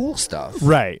make cool stuff,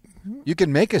 right? You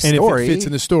can make a story, and if it fits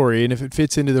in the story, and if it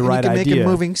fits into the right idea, you can make a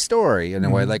moving story in a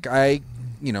way. Like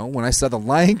when I saw The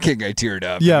Lion King, I teared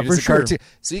up. Yeah, for sure. Cartoon.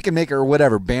 So you can make or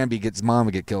whatever. Bambi mom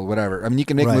would get killed, whatever. I mean, you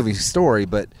can make a moving story,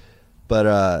 but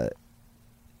you're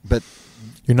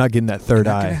not getting that third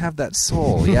eye. You're not gonna have that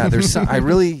soul. Yeah, there's.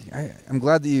 I'm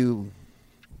glad that you.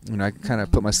 I kind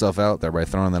of put myself out there by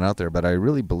throwing that out there, but I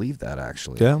really believe that,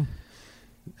 actually. Yeah.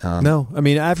 No, I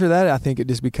mean, after that, I think it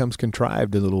just becomes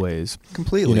contrived a little ways.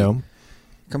 Completely.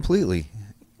 Completely.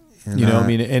 And, I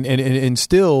mean, and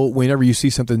still, whenever you see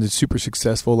something that's super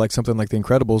successful, like something like The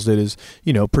Incredibles that is,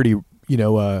 pretty,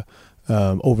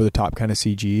 over the top kind of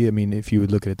CG. I mean, if you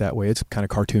would look at it that way, it's kind of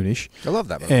cartoonish. I love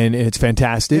that movie. And it's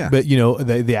fantastic. Yeah. But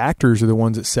the actors are the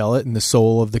ones that sell it, and the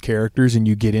soul of the characters, and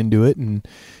you get into it, and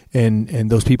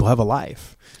those people have a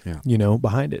life,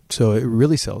 behind it. So it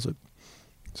really sells it.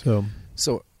 So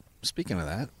speaking of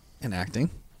that, in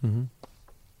acting,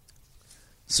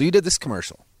 so you did this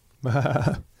commercial. You're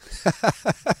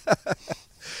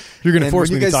going to force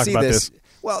me to talk about this.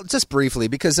 Well, just briefly,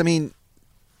 because I mean.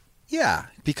 Yeah,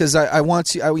 because I want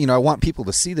to, I want people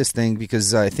to see this thing,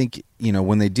 because I think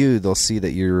when they do, they'll see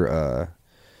that you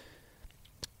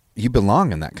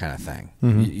belong in that kind of thing.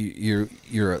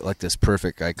 You're like this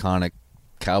perfect, iconic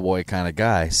cowboy kind of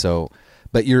guy. So,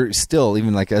 but you're still,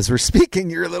 even like as we're speaking,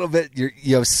 you're a little bit.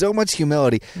 You have so much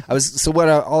humility.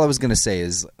 All I was going to say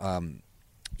is, when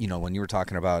you were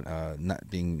talking about not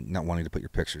wanting to put your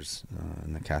pictures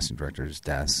in the casting director's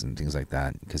desk and things like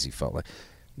that, because you felt like.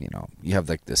 You have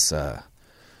like this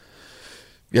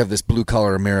you have this blue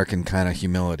collar American kind of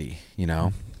humility, you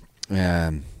know,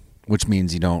 and which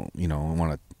means you don't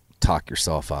want to talk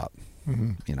yourself up,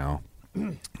 you know,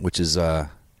 which is we're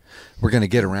going to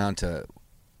get around to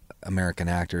American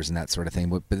actors and that sort of thing,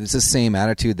 but it's the same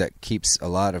attitude that keeps a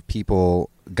lot of people,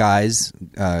 guys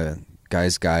in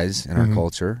our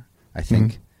culture, I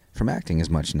think, from acting as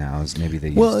much now as maybe they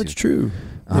used to. Well, it's true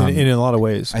in a lot of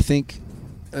ways. I think,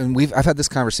 and I've had this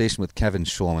conversation with Kevin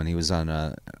Schulman. He was on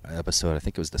an episode, I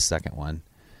think it was the second one,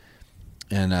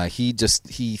 and he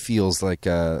feels like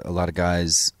a lot of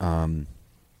guys in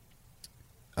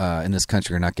this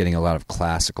country are not getting a lot of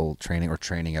classical training or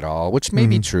training at all, which may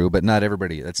be true, but not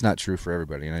everybody. That's not true for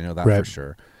everybody, and I know that for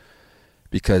sure.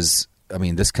 Because I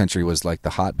mean, this country was like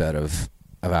the hotbed of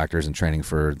actors and training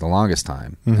for the longest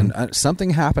time, and something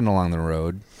happened along the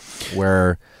road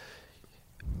where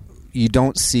you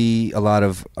don't see a lot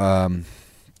of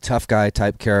tough guy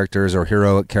type characters or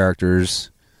heroic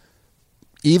characters,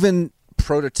 even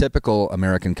prototypical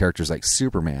American characters like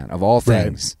Superman, of all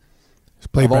things. It's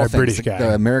played by a British guy.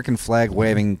 The American flag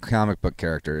waving comic book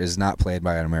character is not played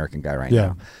by an American guy right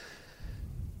now.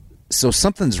 So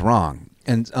something's wrong,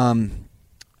 and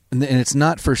it's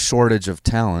not for shortage of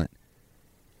talent.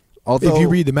 Although, if you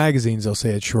read the magazines, they'll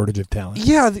say it's shortage of talent.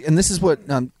 Yeah, and this is what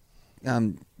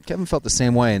Kevin felt the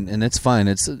same way, and it's fine.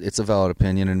 It's a valid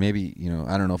opinion, and maybe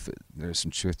I don't know if there's some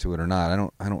truth to it or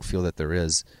not. I don't feel that there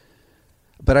is,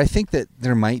 but I think that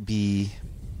there might be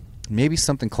maybe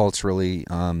something culturally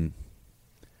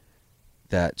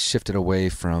that shifted away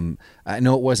from. I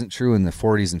know it wasn't true in the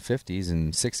 40s and 50s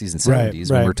and 60s and 70s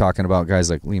when we were talking about guys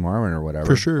like Lee Marvin or whatever.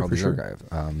 For sure.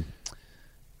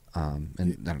 And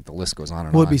the list goes on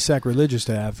and well, on. It'd be sacrilegious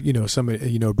to have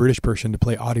somebody a British person to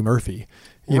play Audie Murphy.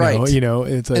 Right.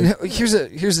 It's like, and here's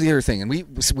the other thing, and we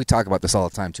talk about this all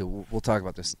the time too. We'll talk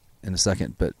about this in a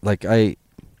second, but like I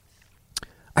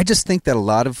just think that a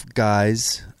lot of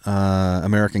guys,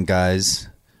 American guys,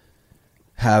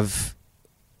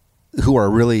 who are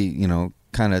really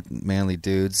kind of manly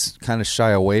dudes, kind of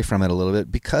shy away from it a little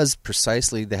bit because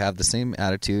precisely they have the same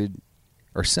attitude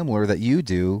or similar that you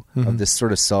do of this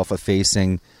sort of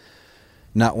self-effacing,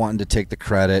 not wanting to take the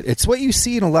credit. It's what you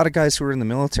see in a lot of guys who are in the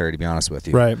military, to be honest with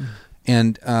you. Right.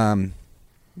 And,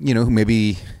 who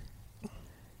maybe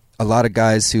a lot of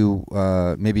guys who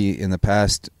maybe in the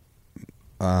past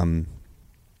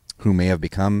who may have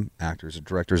become actors or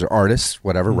directors or artists,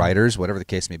 whatever, writers, whatever the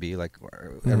case may be, like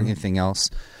everything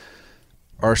else,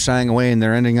 are shying away, and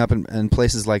they're ending up in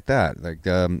places like that, like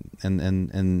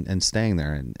and staying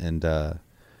there and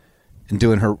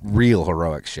doing her real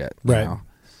heroic shit, right?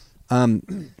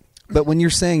 But when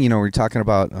you're saying, we're talking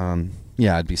about,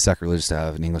 it'd be sacrilegious to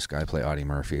have an English guy play Audie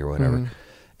Murphy or whatever.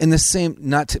 In the same,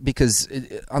 because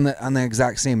on the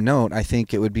exact same note, I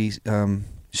think it would be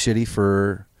shitty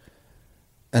for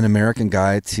an American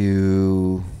guy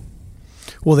to.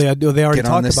 Well, they already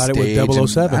talked about it with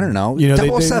 007. I don't know.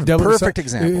 007, perfect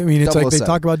example. I mean, it's like they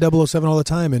talk about 007 all the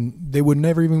time, and they would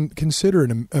never even consider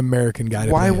an American guy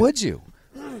to play it. Why would you?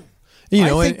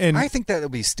 I think that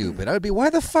would be stupid. I would be, why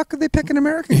the fuck are they picking an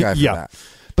American guy for that?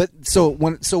 But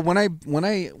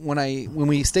when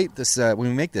we state this, when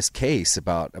we make this case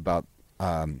about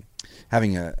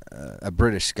having a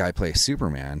British guy play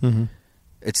Superman.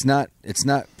 It's not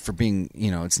for being,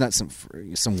 it's not some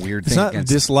weird thing. It's not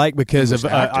dislike because of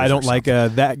I don't like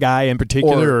that guy in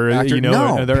particular, or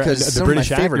because the some British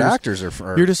of my favorite actors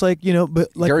are. You're just like,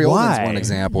 but like, Gary why? Oldman's one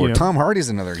example, or Tom Hardy's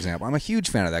another example. I'm a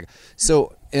huge fan of that guy.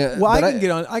 So, I can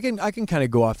get on. I can kind of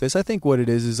go off this. I think what it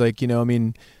is like,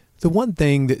 the one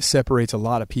thing that separates a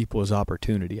lot of people is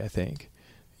opportunity. I think,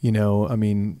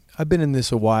 I've been in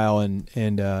this a while,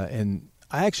 and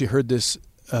I actually heard this.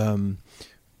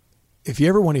 If you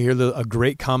ever want to hear a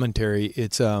great commentary,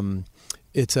 is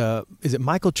it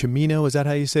Michael Cimino? Is that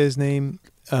how you say his name?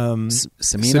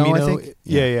 Cimino, I think.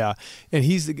 Yeah. And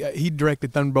he's the guy, he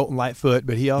directed Thunderbolt and Lightfoot,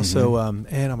 but he also I'm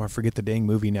gonna forget the dang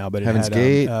movie now, but it Heaven's had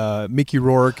Gate. Mickey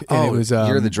Rourke, and it was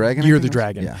Year of the Dragon. Year of the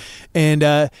Dragon. Yeah.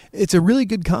 And it's a really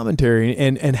good commentary,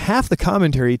 and half the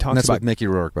commentary he talks that's about with Mickey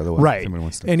Rourke, by the way. Right.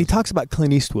 And he talks about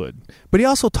Clint Eastwood, but he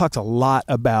also talks a lot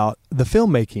about the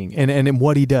filmmaking and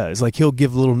what he does. Like, he'll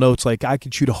give little notes like, I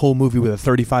could shoot a whole movie with a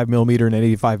 35mm and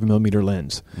an 85mm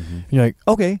lens. And you're like,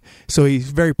 okay. So he's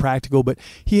very practical, but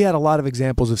he had a lot of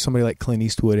examples of somebody like Clint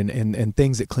Eastwood and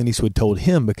things that Clint Eastwood told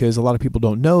him, because a lot of people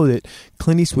don't know that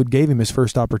Clint Eastwood gave him his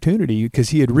first opportunity because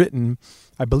he had written,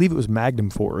 I believe it was Magnum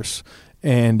Force,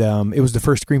 and it was the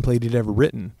first screenplay he'd ever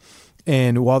written.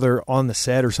 And while they're on the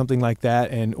set or something like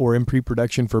that, or in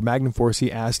pre-production for Magnum Force, he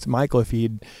asked Michael if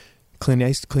Clint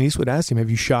Eastwood asked him, have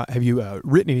you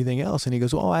written anything else? And he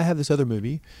goes, I have this other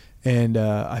movie. And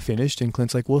I finished, and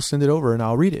Clint's like, well, send it over and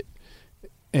I'll read it.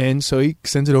 And so he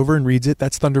sends it over and reads it.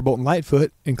 That's Thunderbolt and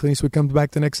Lightfoot. And Clint Eastwood comes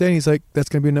back the next day and he's like, that's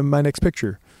going to be my next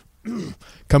picture.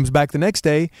 Comes back the next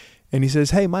day and he says,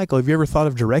 hey, Michael, have you ever thought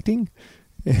of directing?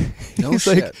 No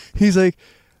shit. He's like,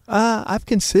 I've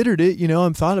considered it,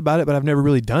 I've thought about it, but I've never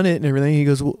really done it and everything. He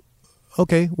goes, well,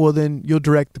 okay, well then you'll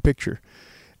direct the picture.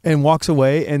 And walks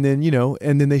away, and then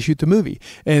and then they shoot the movie,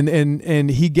 and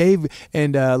he gave,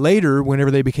 and later, whenever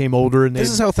they became older, and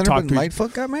this is how Thunderbolt and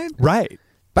Lightfoot got made, right?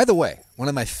 By the way, one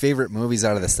of my favorite movies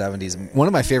out of the 70s. One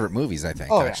of my favorite movies, I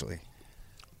think, actually.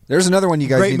 There's another one you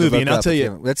guys Great need movie, to look and I'll up. tell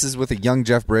you, this is with a young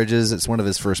Jeff Bridges. It's one of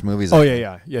his first movies. Oh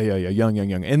yeah,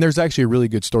 young. And there's actually a really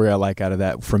good story I like out of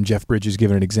that from Jeff Bridges,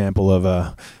 giving an example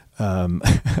of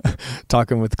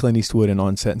talking with Clint Eastwood and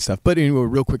on set and stuff. But anyway,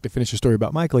 real quick to finish the story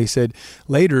about Michael, he said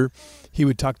later he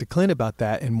would talk to Clint about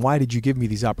that and why did you give me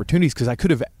these opportunities? Because I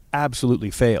could have absolutely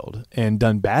failed and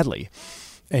done badly.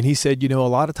 And he said, a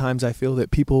lot of times I feel that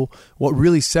what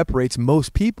really separates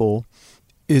most people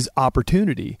is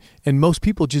opportunity, and most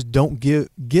people just don't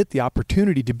get the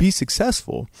opportunity to be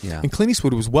successful. Yeah. And Clint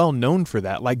Eastwood was well known for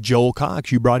that. Like Joel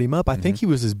Cox, you brought him up. I think he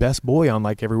was his best boy on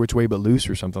like Every Which Way But Loose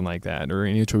or something like that, or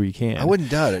Any Which Way You Can. I wouldn't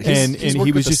doubt it.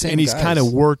 He's kind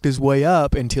of worked his way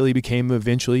up until he became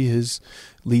eventually his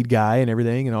lead guy and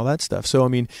everything and all that stuff. So I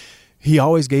mean, he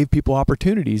always gave people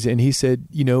opportunities, and he said,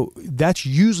 that's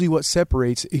usually what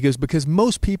separates. He goes, because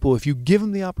most people, if you give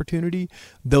them the opportunity,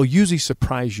 they'll usually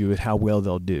surprise you at how well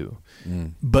they'll do.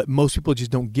 But most people just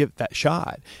don't give that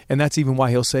shot. And that's even why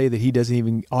he'll say that he doesn't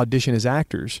even audition as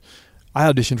actors. I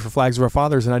auditioned for Flags of Our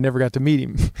Fathers, and I never got to meet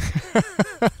him.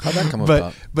 How'd that come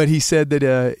about? But he said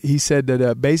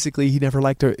that basically he never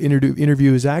liked to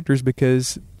interview his actors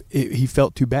because he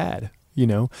felt too bad.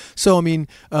 So I mean,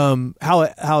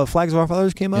 how Flags of Our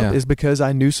Fathers came up is because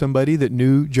I knew somebody that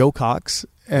knew Joe Cox,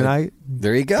 and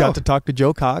there you go. Got to talk to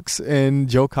Joe Cox, and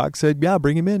Joe Cox said, "Yeah,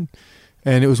 bring him in."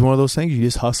 And it was one of those things you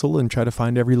just hustle and try to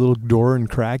find every little door and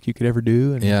crack you could ever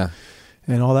do,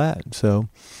 and all that. So,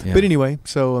 but anyway,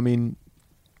 so I mean,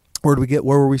 where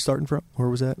were we starting from? Where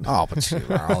was that? Oh, but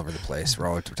we're all over the place.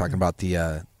 We're talking about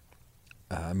the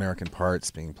American parts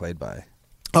being played by.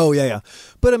 Oh yeah.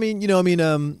 But I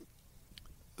mean,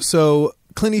 so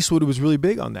Clint Eastwood was really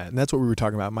big on that, and that's what we were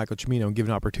talking about, Michael Cimino, and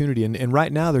giving opportunity. And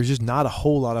right now, there's just not a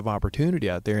whole lot of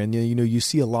opportunity out there. And you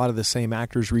see a lot of the same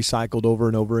actors recycled over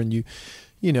and over. And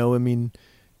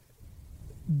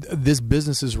this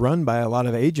business is run by a lot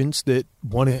of agents that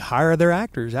want to hire their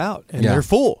actors out, and they're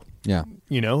full. Yeah.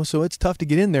 So it's tough to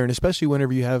get in there, and especially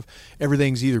whenever you have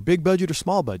everything's either big budget or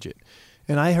small budget.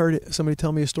 And I heard somebody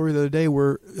tell me a story the other day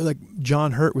where like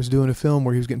John Hurt was doing a film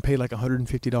where he was getting paid like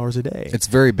 $150 a day. It's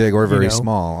very big or very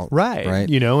small. Right.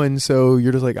 And so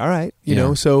you're just like, all right,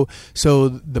 so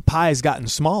the pie's gotten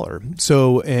smaller.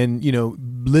 So, and,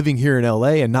 living here in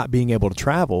LA and not being able to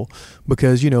travel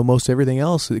because, most everything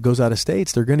else that goes out of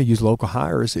states, they're going to use local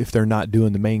hires if they're not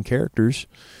doing the main characters.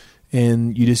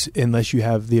 And unless you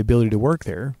have the ability to work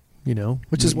there.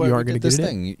 Which is why you aren't going to get this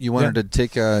thing. You wanted to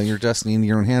take your destiny into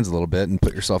your own hands a little bit and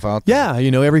put yourself out there.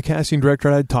 Yeah, every casting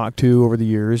director I'd talked to over the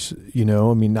years,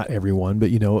 not everyone,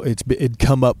 but it'd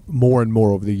come up more and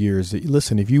more over the years that,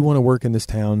 listen, if you want to work in this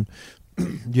town,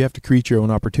 you have to create your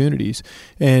own opportunities.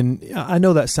 And I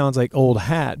know that sounds like old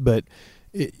hat, but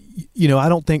I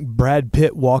don't think Brad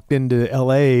Pitt walked into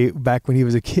LA back when he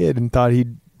was a kid and thought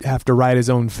he'd have to write his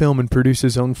own film and produce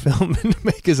his own film and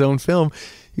make his own film.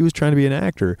 He was trying to be an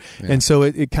actor. Yeah. And so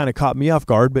it kind of caught me off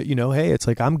guard, but hey, it's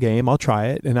like, I'm game, I'll try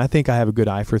it. And I think I have a good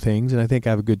eye for things, and I think I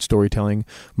have a good storytelling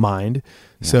mind.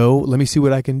 Yeah. So let me see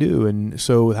what I can do. And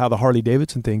so how the Harley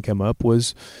Davidson thing came up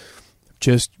was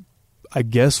just, I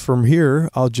guess from here,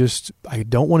 I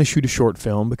don't want to shoot a short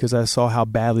film because I saw how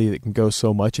badly it can go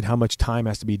so much and how much time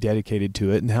has to be dedicated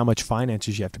to it and how much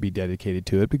finances you have to be dedicated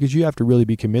to it because you have to really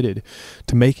be committed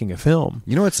to making a film.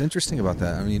 You know what's interesting about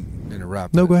that? I mean,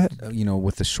 interrupt. No, go ahead.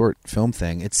 With the short film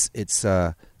thing, it's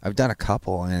I've done a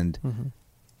couple and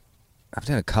I've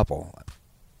done a couple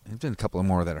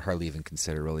more that I hardly even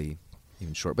consider really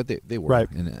even short, but they were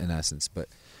right. in essence. But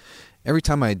every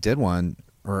time I did one,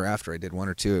 or after I did one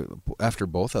or two, after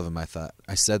both of them,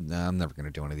 I said, nah, I'm never going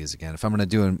to do one of these again. If I'm going to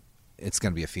do it, it's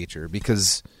going to be a feature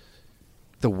because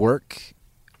the work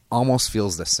almost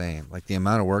feels the same. Like the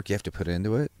amount of work you have to put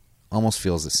into it almost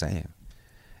feels the same.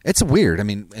 It's weird. I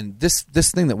mean, and this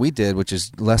thing that we did, which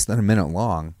is less than a minute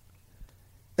long,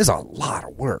 is a lot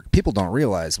of work. People don't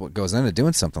realize what goes into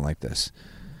doing something like this.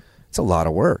 It's a lot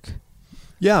of work.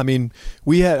 Yeah, I mean,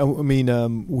 we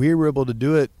were able to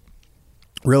do it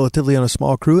relatively on a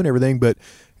small crew and everything, but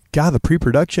God, the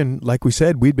pre-production, like we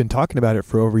said, we'd been talking about it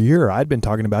for over a year. I'd been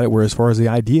talking about it, where as far as the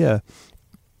idea,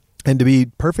 and to be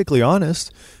perfectly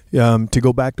honest, to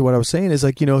go back to what I was saying, is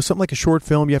like, something like a short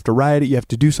film, you have to write it, you have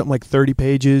to do something like 30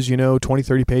 pages, 20,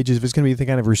 30 pages. If it's going to be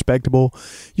kind of respectable,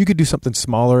 you could do something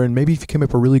smaller, and maybe if you came up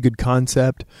with a really good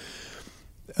concept.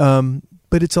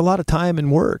 But it's a lot of time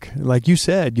and work. Like you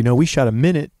said, we shot a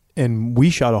minute and we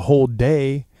shot a whole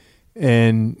day,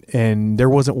 and there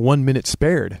wasn't 1 minute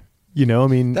spared.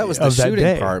 That was the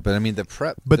shooting part, but I mean the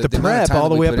prep. But the prep all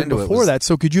the way up and before that.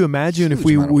 So could you imagine if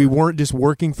we weren't just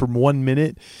working for 1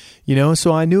 minute?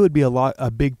 So I knew it'd be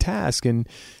a big task. And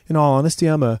in all honesty,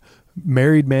 I'm a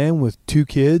married man with 2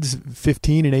 kids,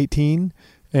 15 and 18.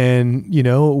 And,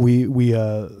 we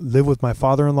live with my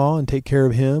father-in-law and take care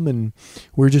of him, and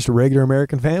we're just a regular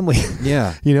American family.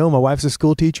 Yeah. My wife's a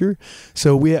school teacher.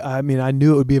 So I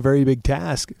knew it would be a very big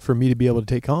task for me to be able to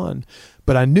take on,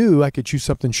 but I knew I could choose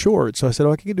something short. So I said,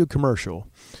 I could do a commercial.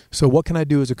 So what can I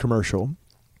do as a commercial?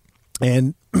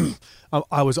 And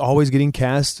I was always getting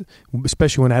cast,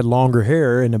 especially when I had longer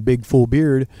hair and a big full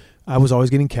beard. I was always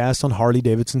getting cast on Harley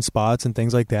Davidson spots and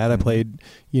things like that. I played,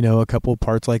 a couple of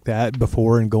parts like that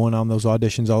before and going on those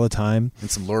auditions all the time. And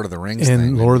some Lord of the Rings.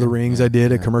 And Lord of the Rings, I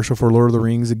did a commercial for Lord of the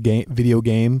Rings, video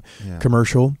game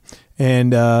commercial.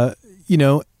 And,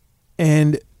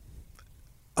 and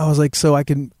I was like,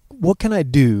 what can I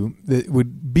do that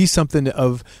would be something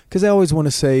because I always want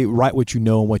to say, write what you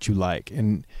know and what you like.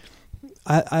 And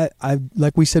I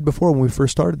like we said before when we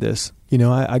first started this,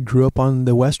 I grew up on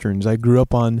the Westerns. I grew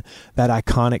up on that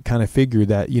iconic kind of figure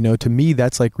that, to me,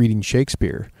 that's like reading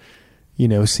Shakespeare,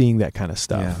 seeing that kind of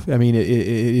stuff. Yeah. I mean, it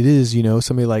is,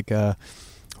 somebody like,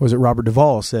 was it Robert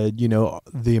Duvall said,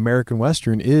 the American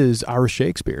Western is our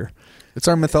Shakespeare. It's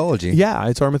our mythology. Yeah,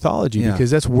 it's our mythology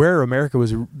because that's where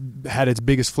America had its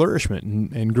biggest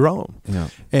flourishment and grown. Yeah.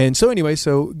 And so anyway,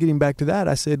 getting back to that,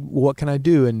 I said, well, what can I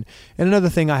do? And another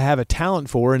thing I have a talent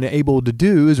for and able to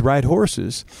do is ride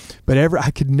horses. But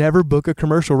I could never book a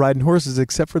commercial riding horses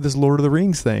except for this Lord of the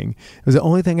Rings thing. It was the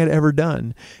only thing I'd ever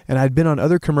done. And I'd been on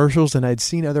other commercials and I'd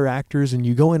seen other actors, and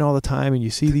you go in all the time and you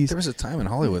see these. There was a time in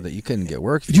Hollywood that you couldn't get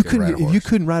work if you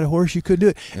couldn't ride a horse, you couldn't do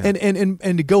it. Yeah.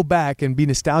 And to go back and be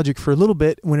nostalgic for a little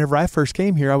bit, whenever I first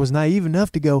came here, I was naive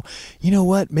enough to go, you know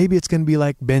what, maybe it's going to be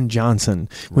like Ben Johnson.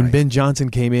 When Ben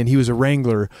Johnson came in, he was a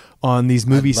wrangler on these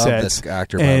movie sets. I love this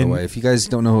actor, by the way. If you guys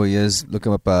don't know who he is, look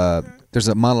him up. There's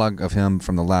a monologue of him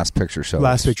from the Last Picture Show.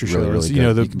 Last Picture Show, really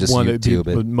the one that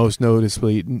people most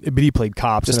noticeably. But he played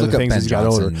cops and other things as he got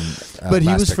older. But he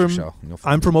was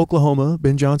I'm from Oklahoma.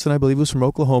 Ben Johnson, I believe, was from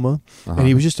Oklahoma, and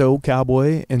he was just an old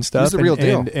cowboy and stuff. He was the real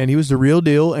deal, and he was the real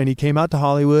deal. And he came out to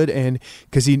Hollywood, and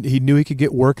because he knew he could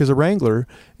get work as a wrangler,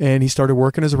 and he started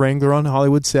working as a wrangler on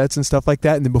Hollywood sets and stuff like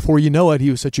that. And then before you know it,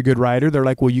 he was such a good writer. They're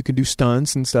like, well, you can do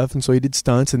stunts and stuff, and so he did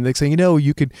stunts. And next thing you know,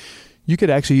 you could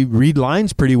actually read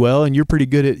lines pretty well, and you're pretty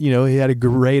good at, he had a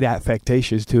great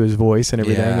affectations to his voice and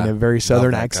everything, and a very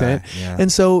Southern accent. Yeah.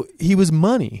 And so he was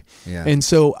money. Yeah. And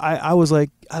so I was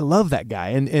like, I love that guy.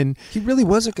 And he really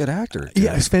was a good actor. Too.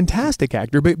 Yeah, he's a fantastic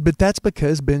actor. But that's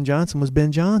because Ben Johnson was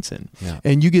Ben Johnson. Yeah.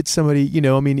 And you get somebody,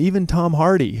 even Tom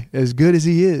Hardy, as good as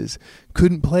he is,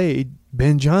 couldn't play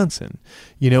Ben Johnson,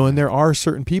 and there are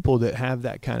certain people that have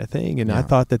that kind of thing. And I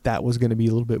thought that was going to be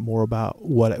a little bit more about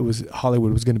what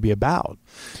Hollywood was going to be about,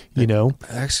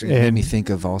 Actually, it made me think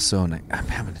of also, and I'm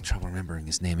having trouble remembering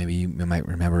his name. Maybe you might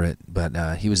remember it,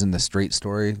 but he was in The Straight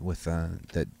Story with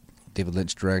that David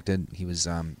Lynch directed. He was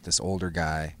this older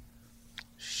guy.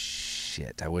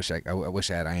 Shit, I wish I had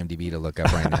IMDb to look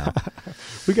up right now.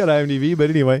 We got IMDb, but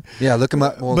anyway. Yeah, look him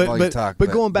up while you talk.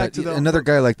 But going back to another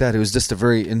guy like that who was just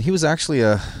and he was actually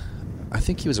I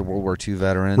think he was a World War II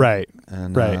veteran. Right.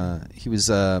 And he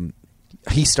was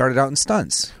he started out in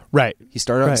stunts. Right. He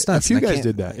started out in stunts. A few guys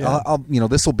did that. Yeah. I'll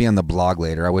this will be on the blog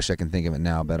later. I wish I can think of it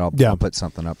now, but I'll put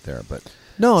something up there. But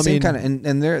no, I mean, kind of,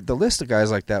 and the list of guys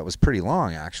like that was pretty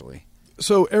long, actually.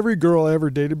 So every girl I ever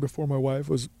dated before my wife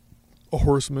was a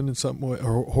horseman in some way,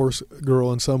 or a horse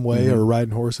girl in some way, or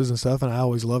riding horses and stuff. And I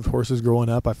always loved horses growing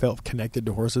up. I felt connected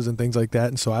to horses and things like that.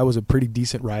 And so I was a pretty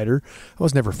decent rider. I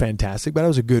was never fantastic, but I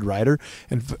was a good rider.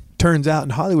 And turns out,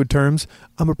 in Hollywood terms,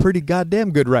 I'm a pretty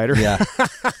goddamn good rider. Yeah.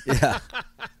 Yeah.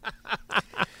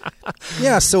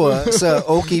 Yeah, so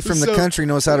Okie from the country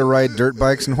knows how to ride dirt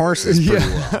bikes and horses pretty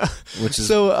well.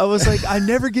 So I was like, I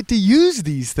never get to use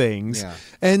these things. Yeah.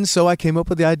 And so I came up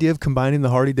with the idea of combining the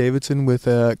Harley Davidson with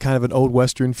kind of an old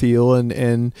Western feel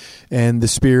and the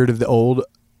spirit of the old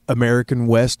American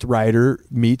West writer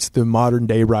meets the modern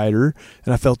day writer,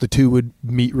 and I felt the two would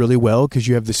meet really well because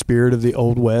you have the spirit of the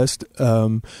Old West.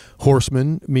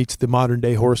 Horseman meets the modern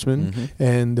day horseman,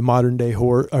 and the modern day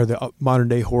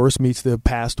horse meets the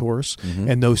past horse,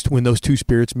 and when those two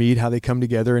spirits meet, how they come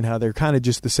together and how they're kind of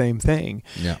just the same thing.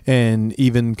 Yeah. And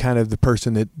even kind of the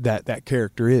person that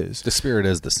character is. The spirit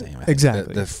is the same. I think.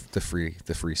 Exactly. The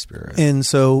free spirit. And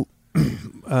so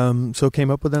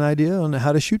came up with an idea on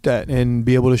how to shoot that and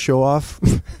be able to show off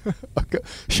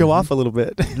off a little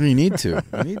bit. You need to.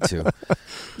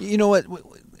 You know what?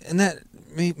 And that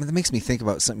makes me think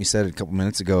about something you said a couple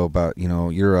minutes ago about,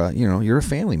 you're a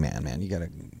family man.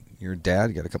 You're a dad,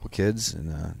 you got a couple kids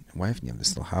and a wife, and you have this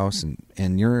little house,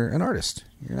 and you're an artist.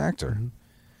 You're an actor. Mm-hmm.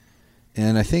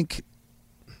 And I think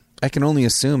I can only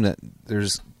assume that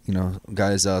there's,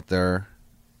 guys out there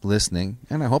listening,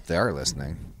 and I hope they are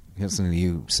listening to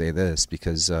you say this,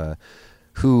 because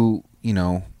who,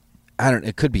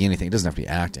 it could be anything. It doesn't have to be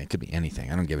acting. It could be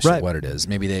anything. I don't give a shit what it is.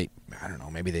 Maybe they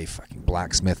fucking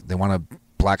blacksmith. They want to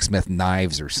blacksmith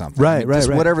knives or something. Right.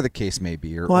 Whatever the case may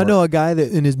be. I know a guy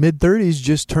that in his mid-30s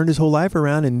just turned his whole life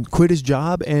around and quit his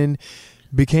job and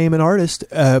became an artist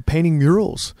painting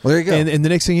murals. Well, there you go. And the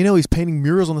next thing you know, he's painting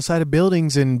murals on the side of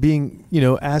buildings and being,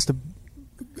 asked to,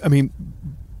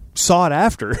 sought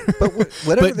after. But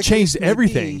whatever but changed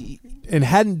everything and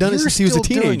hadn't done it since he was a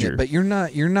teenager. But you're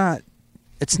not.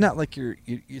 It's not like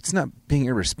it's not being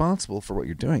irresponsible for what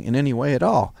you're doing in any way at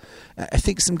all. I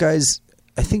think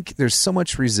there's so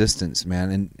much resistance,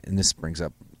 man, and this brings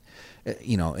up,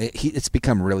 it's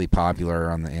become really popular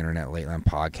on the internet lately on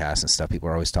podcasts and stuff. People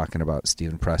are always talking about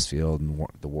Stephen Pressfield and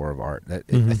the War of Art. I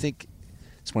think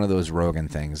it's one of those Rogan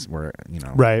things where, he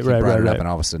brought it up, and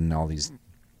all of a sudden all these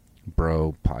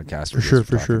bro podcasters are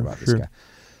talking about this guy.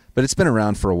 But it's been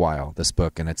around for a while, this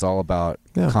book, and it's all about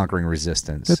conquering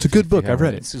resistance. It's a good book. I've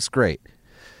read it. It's just great.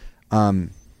 Well,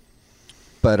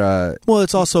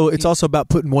 it's also about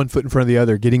putting one foot in front of the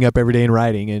other, getting up every day and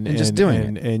writing, and just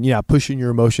doing it, and pushing your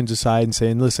emotions aside and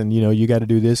saying, "Listen, you got to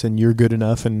do this, and you're good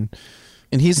enough." And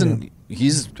he's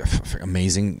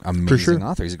amazing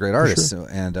author. He's a great artist,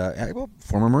 and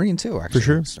former Marine too, actually.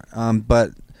 For sure.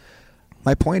 But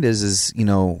my point is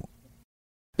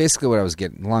basically what I was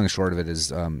getting, long and short of it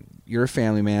is, you're a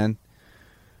family man,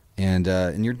 and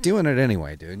you're doing it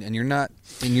anyway, dude. And you're not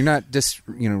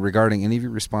regarding any of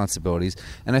your responsibilities.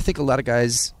 And I think a lot of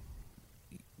guys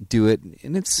do it,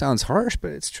 and it sounds harsh, but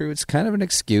it's true. It's kind of an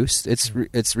excuse.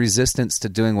 It's resistance to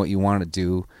doing what you want to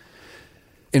do,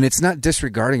 and it's not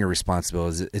disregarding your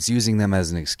responsibilities. It's using them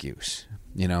as an excuse.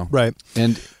 Right?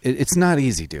 And it's not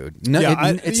easy, dude. No,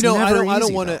 I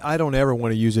don't ever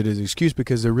want to use it as an excuse,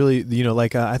 because they're really,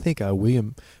 I think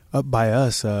William up by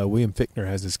us, William Fichtner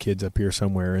has his kids up here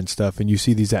somewhere and stuff, and you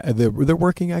see these they're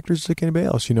working actors like anybody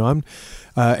else. I'm,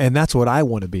 and that's what I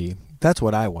want to be. That's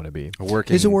what I want to be.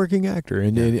 He's a working actor,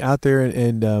 and out there,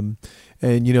 and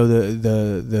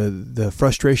the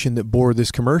frustration that bore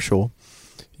this commercial,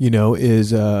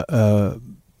 is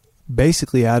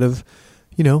basically out of,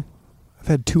 I've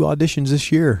had 2 auditions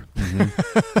this year, and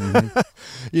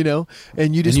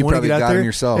you just want to get out there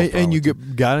yourself, and you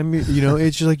got them.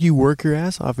 It's just like you work your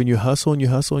ass off and you hustle and you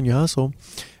hustle and you hustle,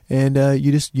 and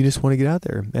you just want to get out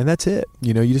there, and that's it.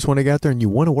 You just want to get out there and you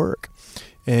want to work,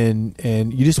 and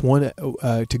you just want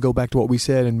to go back to what we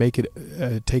said and make it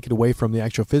take it away from the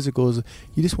actual physicals.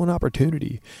 You just want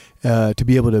opportunity to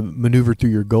be able to maneuver through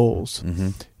your goals.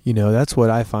 That's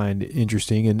what I find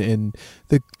interesting. And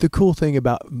the cool thing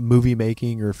about movie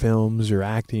making or films or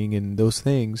acting and those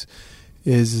things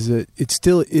is that it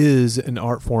still is an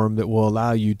art form that will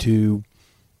allow you to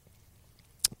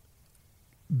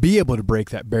be able to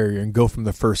break that barrier and go from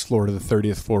the first floor to the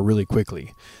 30th floor really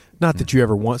quickly. Not that you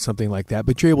ever want something like that,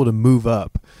 but you're able to move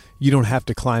up. You don't have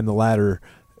to climb the ladder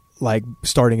like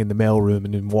starting in the mailroom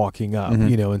and then walking up,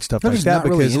 and stuff like that.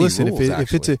 Because listen, if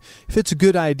it's a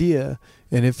good idea,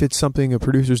 and if it's something a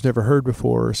producer's never heard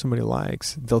before or somebody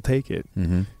likes, they'll take it.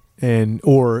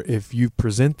 Or if you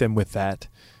present them with that,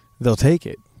 they'll take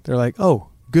it. They're like, "Oh,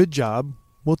 good job.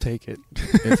 We'll take it."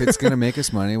 If it's going to make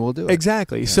us money, we'll do it.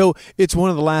 Exactly. Yeah. So it's one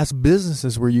of the last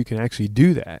businesses where you can actually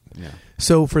do that. Yeah.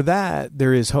 So for that,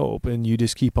 there is hope, and you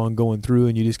just keep on going through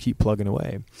and you just keep plugging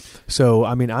away. So,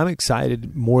 I'm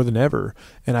excited more than ever,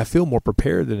 and I feel more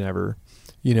prepared than ever,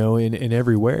 in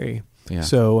every way. Yeah.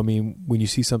 So, I mean, when you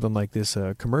see something like this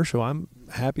commercial, I'm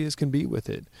happy as can be with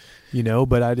it, you know,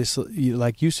 but I just,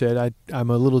 like you said, I'm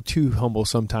a little too humble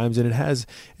sometimes, and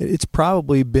it's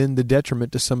probably been the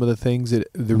detriment to some of the things that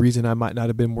the reason I might not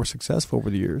have been more successful over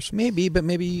the years. Maybe, but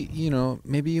maybe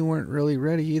you weren't really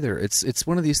ready either. It's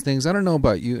one of these things. I don't know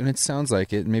about you, and it sounds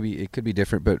like it. Maybe it could be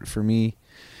different, but for me,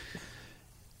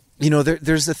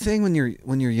 there's a thing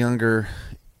when you're younger.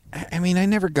 I mean, I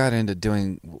never got into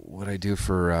doing what I do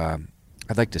for.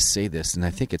 I'd like to say this, and I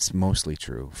think it's mostly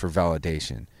true, for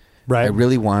validation. Right. I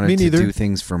really wanted to do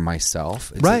things for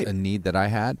myself. It's right. a need that I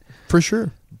had. For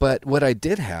sure. But what I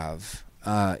did have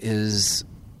is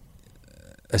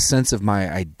a sense of my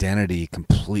identity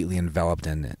completely enveloped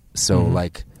in it. So,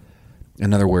 like,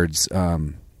 in other words, I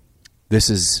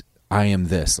am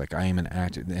this. Like, I am an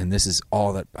actor, and this is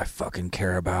all that I fucking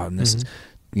care about, and this is...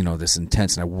 this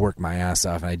intense, and I work my ass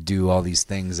off, and I do all these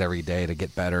things every day to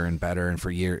get better and better, and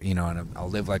for years, and I'll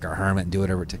live like a hermit and do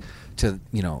whatever to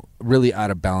really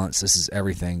out of balance. This is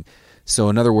everything. So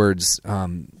in other words,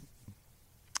 my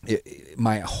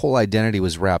whole identity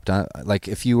was wrapped up. Like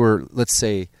if you were, let's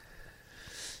say,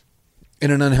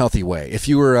 in an unhealthy way, if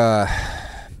you were,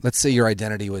 let's say your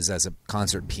identity was as a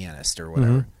concert pianist or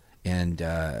whatever, and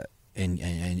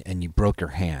you broke your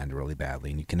hand really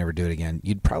badly and you can never do it again,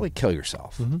 you'd probably kill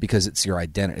yourself because it's your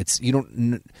identity.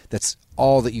 That's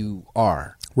all that you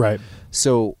are. Right.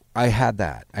 So I had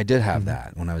that. I did have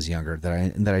that when I was younger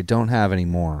that I don't have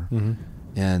anymore.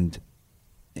 And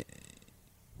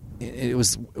it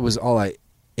was all I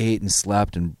ate and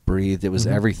slept and breathed. It was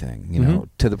everything,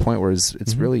 to the point where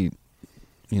it's really,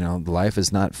 life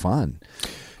is not fun.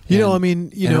 I'm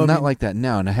not like that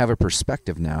now, and I have a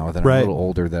perspective now that I'm a little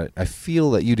older that I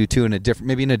feel that you do too,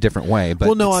 maybe in a different way. But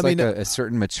a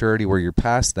certain maturity where you're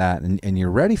past that and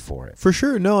you're ready for it. For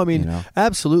sure. No, I mean,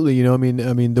 absolutely.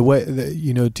 The way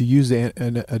that, to use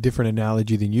a different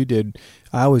analogy than you did,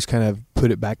 I always kind of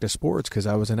put it back to sports because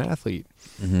I was an athlete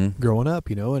growing up,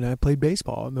 and I played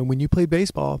baseball. And when you played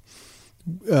baseball,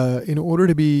 in order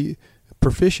to be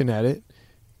proficient at it,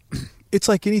 it's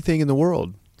like anything in the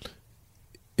world.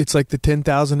 It's like the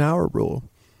 10,000 hour rule.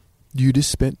 You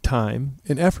just spent time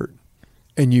and effort,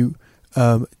 and you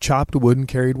chopped wood and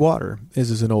carried water,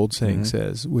 as an old saying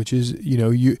says, which is,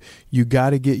 you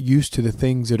got to get used to the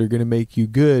things that are going to make you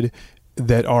good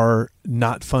that are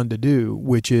not fun to do,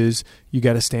 which is you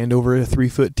got to stand over a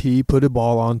 3-foot tee, put a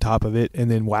ball on top of it, and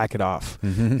then whack it off.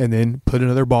 And then put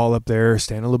another ball up there,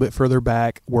 stand a little bit further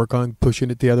back, work on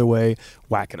pushing it the other way,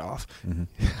 whack it off.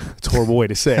 It's a horrible way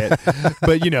to say it,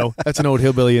 but that's an old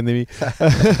hillbilly in me.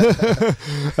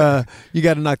 You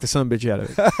got to knock the sumbitch out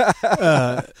of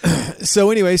it. So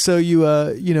anyway, so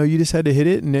you just had to hit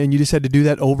it, and you just had to do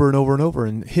that over and over and over,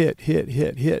 and hit.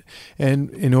 And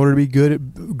in order to be good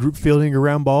at group fielding a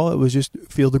ground ball, it was just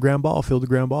field the ground ball.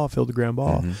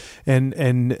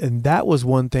 And that was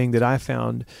one thing that I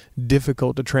found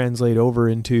difficult to translate over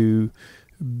into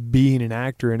being an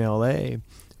actor in LA,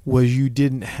 was you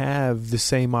didn't have the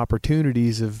same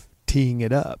opportunities of teeing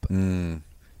it up. You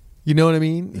know what I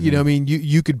mean?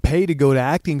 You could pay to go to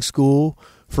acting school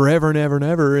forever and ever and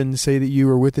ever and say that you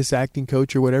were with this acting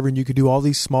coach or whatever, and you could do all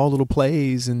these small little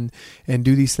plays and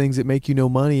do these things that make you no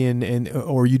money,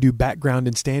 or you do background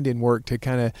and stand-in work to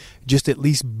kind of just at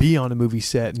least be on a movie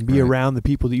set and be around the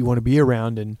people that you want to be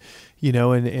around, and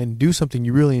do something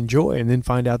you really enjoy, and then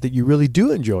find out that you really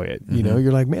do enjoy it.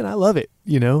 You're like, man, I love it.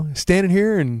 Standing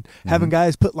here and having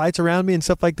guys put lights around me and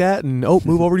stuff like that, and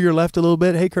move over to your left a little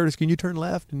bit. Hey, Curtis, can you turn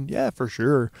left? And yeah, for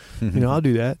sure. I'll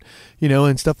do that.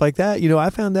 And stuff like that. I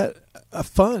found that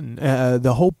fun.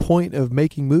 The whole point of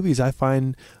making movies, I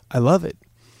love it.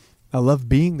 I love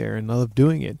being there and I love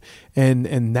doing it.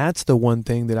 And that's the one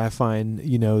thing that I find,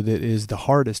 that is the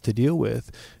hardest to deal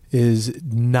with, is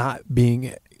not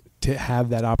being to have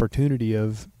that opportunity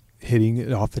of hitting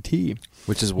it off the tee.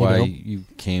 Which is why you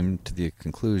came to the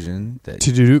conclusion that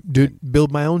to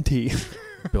build my own tee.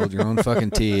 Build your own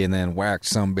fucking tee and then whack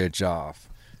some bitch off.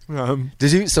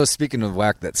 Did you? So speaking of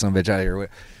whack that some bitch out of here,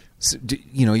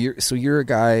 so you're a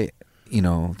guy,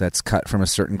 that's cut from a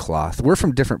certain cloth. We're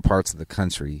from different parts of the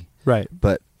country, right?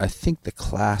 But I think the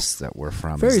class that we're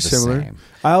from very is the similar. Same.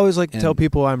 I always like to tell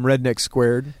people I'm redneck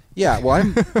squared. Yeah, well,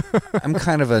 I'm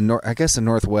kind of a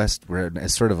Northwest,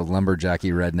 sort of a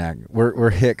lumberjacky redneck. We're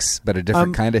Hicks, but a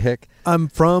different kind of hick. I'm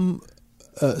from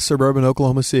suburban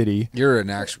Oklahoma City. You're an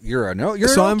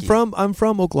Okie. I'm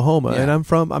from Oklahoma, and I'm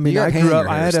from. I mean, I grew up.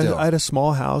 I had a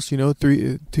small house,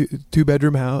 two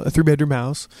bedroom house, a 3-bedroom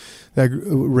house that I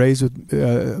raised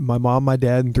with my mom, my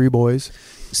dad, and 3 boys.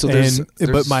 So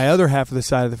but my other half of the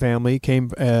side of the family came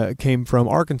from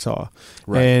Arkansas,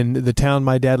 right. And the town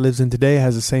my dad lives in today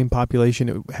has the same population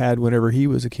it had whenever he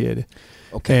was a kid.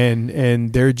 Okay,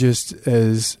 and they're just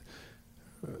as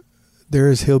they're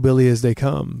as hillbilly as they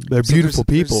come. They're beautiful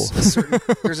people.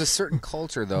 There's a certain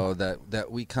culture though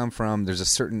that we come from. There's a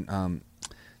certain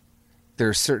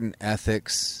there's certain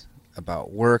ethics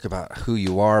about work, about who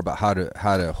you are, about how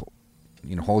to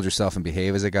hold yourself and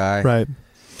behave as a guy, right.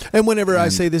 And whenever I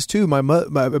say this too, my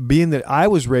being that I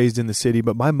was raised in the city,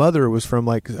 but my mother was from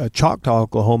like Choctaw,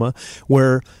 Oklahoma,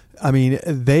 where my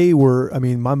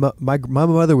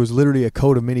mother was literally a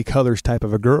coat of many colors type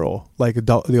of a girl, like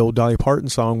the old Dolly Parton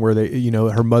song where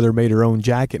her mother made her own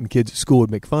jacket and kids at school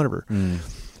would make fun of her. Mm.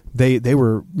 They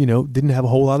were, didn't have a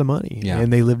whole lot of money,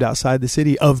 and they lived outside the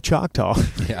city of Choctaw,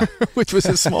 which was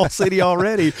a small city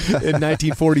already in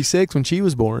 1946 when she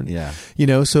was born. Yeah.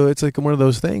 So it's like one of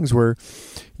those things where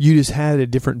you just had a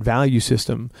different value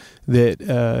system that,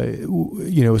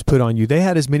 was put on you. They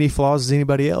had as many flaws as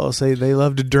anybody else. They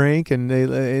love to drink and they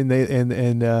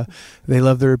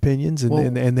love their opinions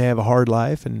and they have a hard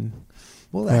life and.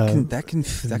 Well, that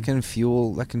can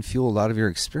fuel a lot of your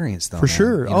experience, though. For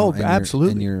sure.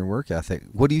 Absolutely. And your work ethic.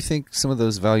 What do you think some of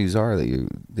those values are that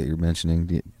you're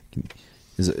mentioning?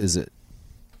 Is it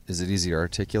easy to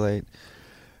articulate?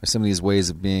 Or some of these ways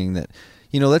of being that,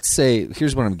 let's say,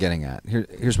 here's what I'm getting at.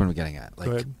 Here's what I'm getting at.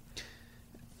 Like,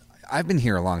 I've been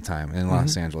here a long time in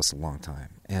Los Angeles a long time,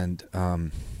 and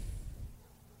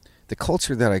the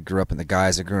culture that I grew up in, the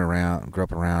guys I grew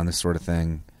up around, this sort of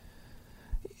thing.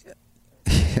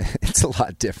 It's a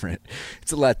lot different.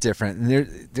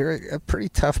 And they're a pretty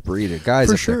tough breed of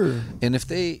guys. For sure. And if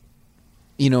they,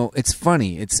 it's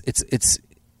funny. It's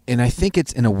and I think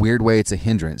it's in a weird way it's a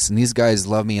hindrance. And these guys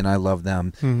love me and I love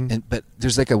them. Mm-hmm. But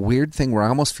there's like a weird thing where I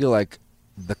almost feel like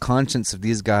the conscience of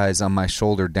these guys on my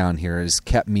shoulder down here has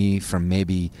kept me from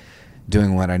maybe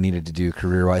doing what I needed to do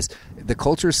career-wise. The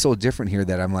culture is so different here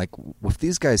that I'm like, if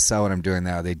these guys saw what I'm doing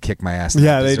now, they'd kick my ass.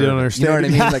 Yeah, they don't understand. You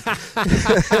know what I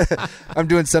mean? Like, I'm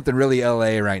doing something really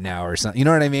LA right now or something. You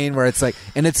know what I mean? Where it's like,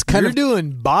 and it's kind You're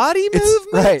doing body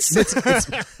movements?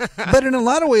 Right. But in a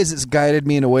lot of ways, it's guided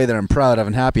me in a way that I'm proud of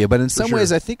and happy. But in some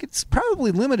ways, I think it's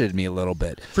probably limited me a little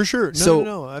bit. For sure.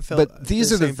 No. I felt but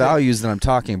these are the values that I'm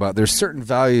talking about. There's certain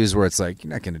values where it's like,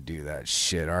 you're not going to do that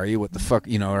shit, are you? What the fuck?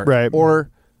 Right. Or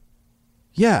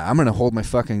yeah, I'm going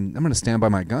to stand by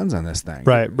my guns on this thing.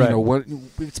 Right.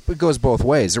 It goes both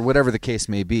ways, or whatever the case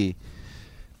may be.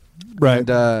 Right.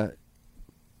 And,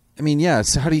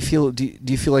 so how do you feel? Do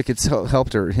you feel like it's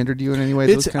helped or hindered you in any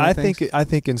way? I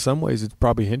think in some ways it's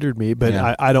probably hindered me, but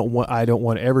I don't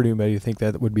want ever anybody to think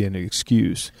that would be an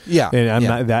excuse. Yeah. And I'm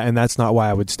not that, and that's not why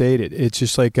I would state it. It's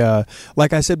just like I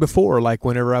said before, like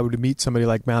whenever I would meet somebody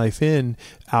like Mally Finn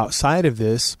outside of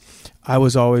this, I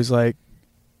was always like,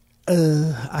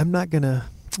 I'm not gonna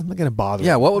bother.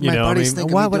 Yeah, what would my buddies think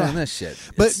of me doing this shit?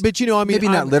 But maybe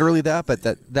not literally that, but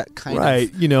that kind of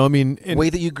right. way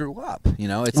that you grew up.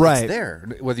 It's there,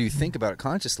 whether you think about it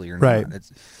consciously or right. not.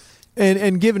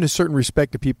 And given a certain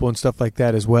respect to people and stuff like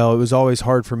that as well, it was always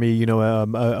hard for me.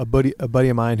 A buddy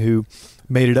of mine who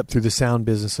made it up through the sound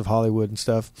business of Hollywood and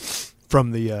stuff.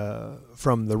 From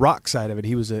the rock side of it,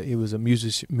 he was a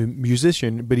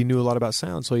musician, but he knew a lot about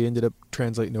sound, so he ended up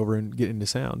translating over and getting into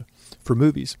sound for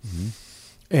movies. Mm-hmm.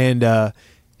 And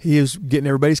he was getting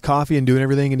everybody's coffee and doing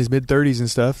everything in his mid-30s and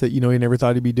stuff that he never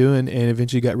thought he'd be doing, and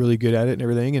eventually got really good at it and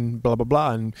everything, and blah blah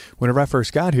blah. And whenever I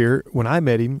first got here, when I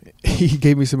met him, he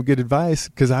gave me some good advice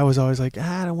because I was always like,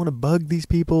 I don't want to bug these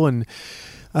people and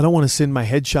I don't want to send my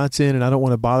headshots in, and I don't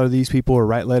want to bother these people or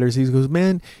write letters. He goes,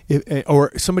 man,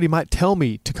 or somebody might tell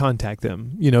me to contact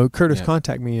them. Curtis,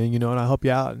 contact me, and and I'll help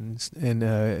you out, and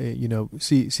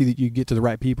see that you get to the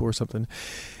right people or something.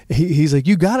 He's like,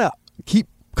 you gotta keep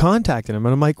contacting them,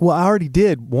 and I'm like, well, I already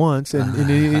did once, and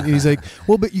he's like,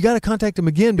 well, but you got to contact them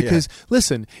again because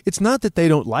listen, it's not that they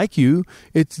don't like you;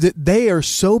 it's that they are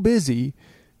so busy.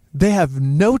 They have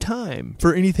no time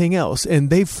for anything else, and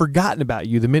they've forgotten about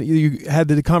you the minute you had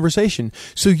the conversation.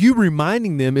 So you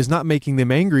reminding them is not making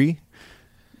them angry.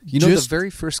 The very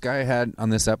first guy I had on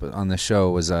this show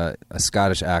was a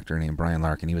Scottish actor named Brian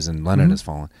Larkin. He was in London Has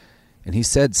Fallen, and he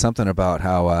said something about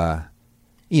how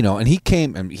and he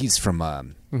came and he's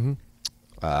from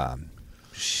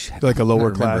shit, like a I lower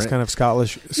don't class remember kind of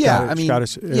Scottish.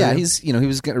 Scottish area. He's he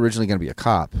was originally going to be a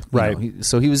cop, right?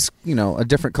 So he was a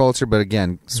different culture, but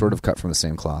again, sort of cut from the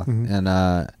same cloth.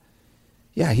 And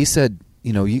he said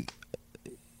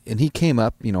and he came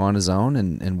up on his own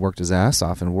and worked his ass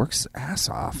off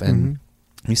and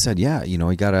he said he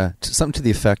got something to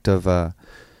the effect of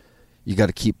you got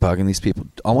to keep bugging these people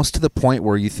almost to the point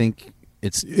where you think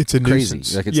it's a crazy,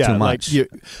 nuisance. like it's too much.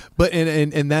 But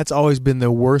that's always been the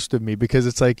worst of me, because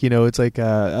it's like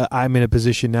I'm in a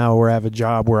position now where I have a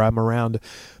job where I'm around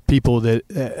people that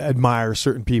admire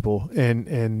certain people,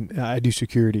 and I do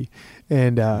security,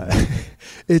 and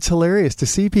it's hilarious to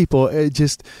see people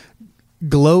just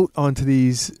gloat onto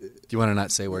these. Do you want to not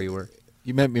say where you were?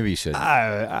 Maybe you should.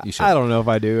 You should. I don't know if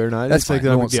I do or not. That's fine.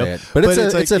 I won't say it. But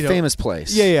it's a famous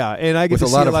place. Yeah, and I get with to a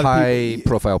see lot of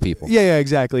high-profile people. Yeah,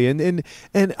 exactly. And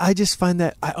I just find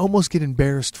that I almost get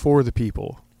embarrassed for the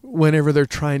people whenever they're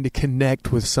trying to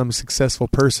connect with some successful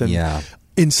person. Yeah.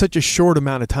 In such a short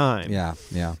amount of time. Yeah.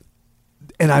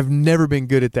 And I've never been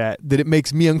good at that it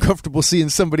makes me uncomfortable seeing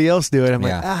somebody else do it. I'm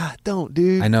like, don't,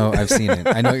 dude. I know, I've seen it.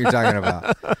 I know what you're talking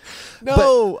about.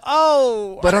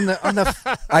 But on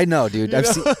the I know, dude. I've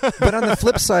seen, but on the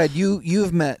flip side,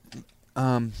 you've met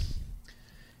and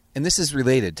this is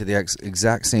related to the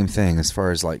exact same thing as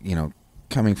far as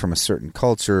coming from a certain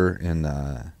culture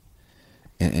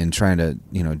and trying to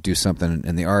do something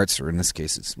in the arts, or in this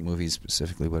case it's movies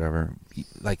specifically, whatever.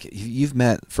 Like you've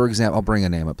met, for example, I'll bring a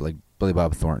name up, like Billy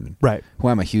Bob Thornton, right? Who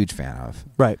I'm a huge fan of,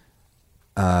 right?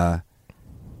 And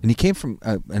he came from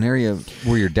an area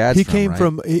where your dad's he from, came right?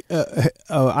 from.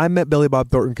 I met Billy Bob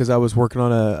Thornton because I was working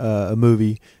on a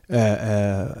movie,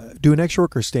 doing extra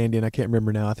work or stand-in. I can't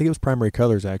remember now. I think it was Primary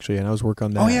Colors actually, and I was working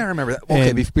on that. Oh yeah, I remember that.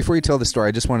 Okay, before you tell the story,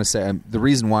 I just want to say the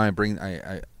reason why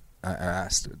I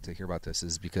asked to hear about this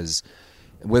is because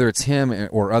whether it's him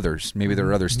or others, maybe there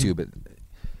are others too, but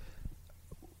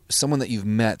someone that you've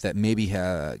met that maybe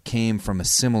came from a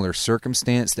similar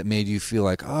circumstance that made you feel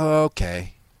like, oh,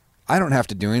 okay, I don't have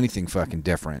to do anything fucking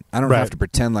different. I don't have to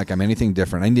pretend like I'm anything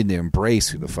different. I need to embrace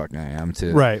who the fuck I am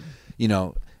to, right?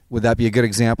 Would that be a good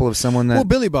example of someone that? Well,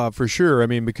 Billy Bob for sure.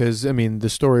 Because the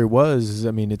story was,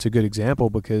 it's a good example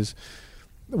because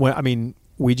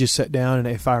we just sat down, and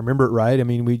if I remember it right,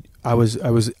 I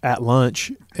was at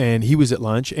lunch and he was at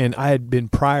lunch, and I had been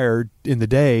prior in the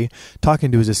day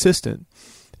talking to his assistant,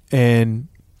 and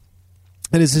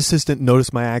his assistant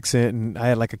noticed my accent, and I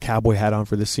had like a cowboy hat on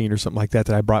for the scene or something like that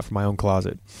I brought from my own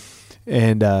closet,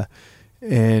 and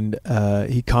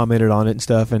he commented on it and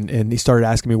stuff, and he started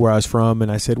asking me where I was from, and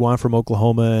I said, well, I'm from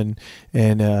Oklahoma,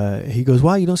 and he goes,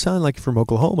 wow, you don't sound like you're from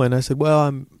Oklahoma. And I said,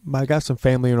 well, I got some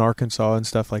family in Arkansas and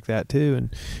stuff like that too.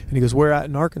 And he goes, where at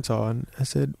in Arkansas? And I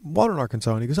said, Walden,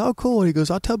 Arkansas. And he goes, oh, cool. And he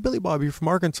goes, I'll tell Billy Bob you're from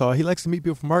Arkansas. He likes to meet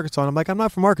people from Arkansas. And I'm like, I'm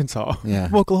not from Arkansas. Yeah. I'm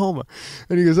from Oklahoma.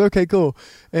 And he goes, okay, cool.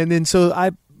 And then so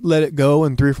I let it go,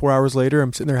 and 3 or 4 hours later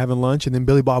I'm sitting there having lunch, and then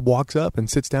Billy Bob walks up and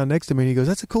sits down next to me, and he goes,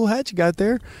 that's a cool hat you got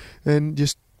there, and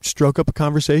just stroke up a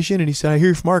conversation. And he said, I hear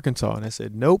you're from Arkansas. And I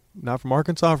said, nope, not from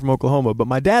Arkansas, I'm from Oklahoma, but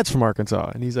my dad's from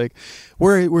Arkansas. And he's like,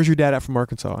 where's your dad at from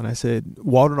Arkansas? And I said,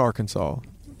 Walden, Arkansas.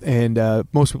 And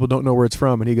most people don't know where it's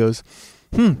from. And he goes,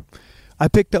 I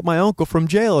picked up my uncle from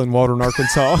jail in Walden,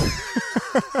 Arkansas.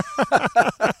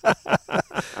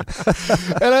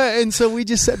 And so we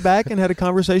just sat back and had a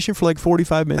conversation for like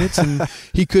 45 minutes, and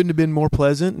he couldn't have been more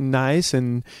pleasant and nice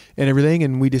and everything.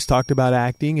 And we just talked about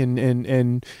acting,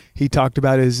 and he talked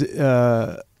about his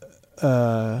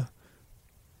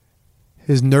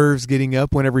nerves getting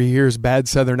up whenever he hears bad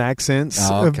Southern accents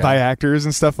by actors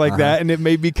and stuff like that, and it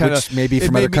made me kind of maybe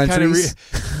from other countries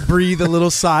breathe a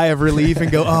little sigh of relief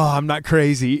and go, oh, I'm not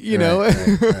crazy, you know.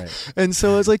 Right. And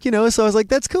so it's like, so I was like,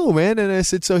 that's cool, man. And I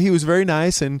said, so he was very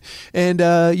nice, and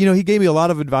he gave me a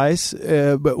lot of advice,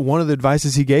 but one of the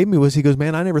advices he gave me was, he goes,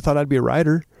 man, I never thought I'd be a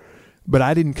writer, but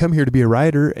I didn't come here to be a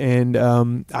writer, and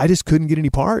I just couldn't get any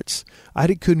parts.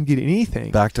 Couldn't get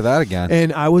anything. Back to that again.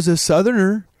 And I was a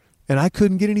Southerner, and I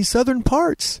couldn't get any Southern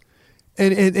parts.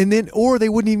 And then, or they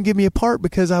wouldn't even give me a part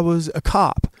because I was a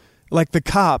cop. Like the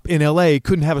cop in LA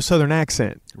couldn't have a Southern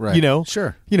accent. Right.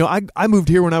 Sure. I moved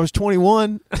here when I was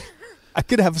 21. I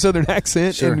could have a Southern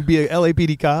accent and be a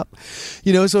LAPD cop.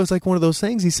 So it's like one of those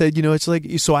things. He said, it's like,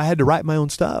 so I had to write my own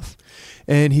stuff.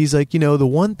 And he's like, the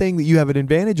one thing that you have an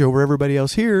advantage over everybody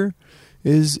else here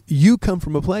is you come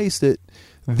from a place that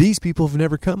these people have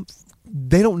never come.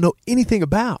 They don't know anything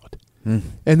about. And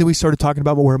then we started talking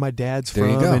about where my dad's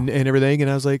from and everything. And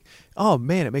I was like, oh,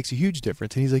 man, it makes a huge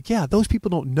difference. And he's like, yeah, those people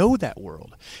don't know that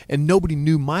world. And nobody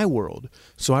knew my world.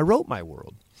 So I wrote my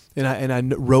world. And I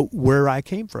wrote where I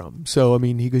came from. So, I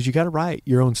mean, he goes, you got to write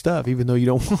your own stuff, even though you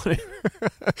don't want it.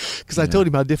 Because I told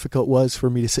him how difficult it was for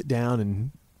me to sit down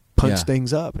and punch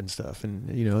things up and stuff.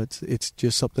 And, you know, it's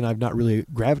just something I've not really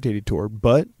gravitated toward,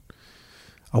 but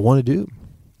I want to do.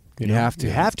 You have to.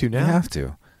 You have to now. You have to.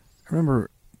 I remember,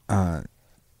 when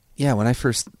I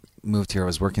first moved here, I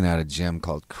was working at a gym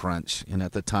called Crunch. And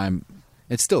at the time,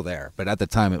 it's still there, but at the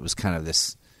time it was kind of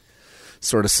this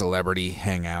sort of celebrity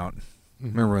hangout.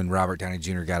 Remember when Robert Downey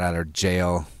Jr. got out of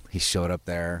jail? He showed up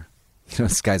there. You know,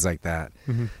 it's guys like that.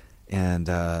 Mm-hmm.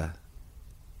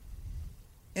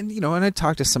 And you know, and I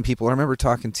talked to some people. I remember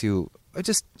talking to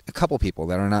just a couple people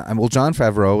that are not. Well, Jon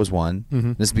Favreau was one.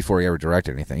 Mm-hmm. This is before he ever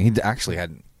directed anything. He actually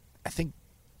had, I think,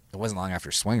 it wasn't long after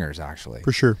Swingers, actually.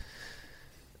 For sure.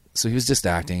 So he was just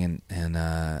acting, and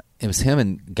it was him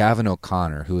and Gavin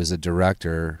O'Connor, who is a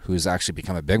director who's actually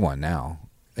become a big one now.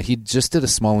 He just did a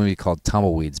small movie called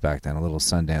Tumbleweeds back then, a little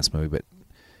Sundance movie, but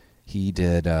he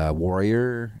did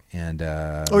Warrior and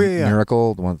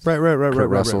Miracle, the one with Kurt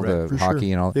Russell, the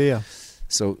hockey and all. Yeah.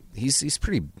 So he's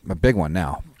pretty a big one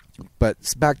now. But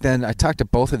back then, I talked to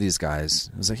both of these guys.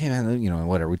 I was like, hey, man, you know,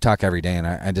 whatever. We talk every day, and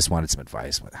I just wanted some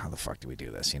advice. How the fuck do we do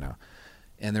this, you know?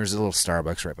 And there's a little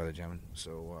Starbucks right by the gym.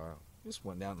 So just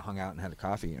went down and hung out and had a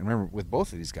coffee. And I remember with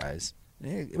both of these guys,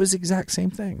 it was the exact same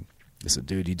thing. I said,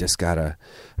 dude, you just got to...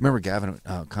 I remember Gavin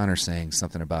O'Connor saying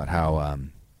something about how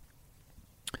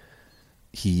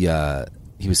he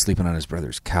was sleeping on his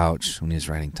brother's couch when he was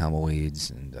writing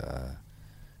Tumbleweeds, and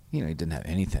you know, he didn't have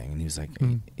anything. And he was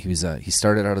like, he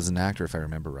started out as an actor, if I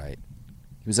remember right.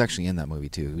 He was actually in that movie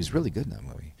too. He was really good in that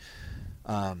movie.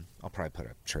 I'll probably put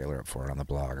a trailer up for it on the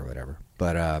blog or whatever.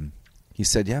 But he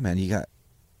said, yeah, man,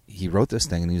 he wrote this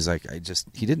thing, and he was like,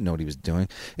 he didn't know what he was doing.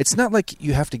 It's not like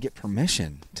you have to get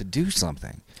permission to do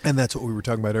something. And that's what we were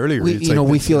talking about earlier.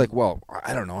 We feel like, well,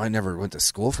 I don't know, I never went to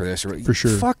school for this. For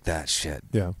sure. Fuck that shit.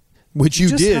 Yeah. Which you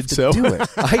did, have to do it.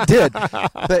 I did.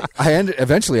 But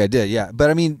eventually I did, yeah. But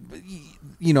I mean,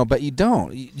 you know, but you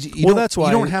don't. That's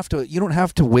why. You don't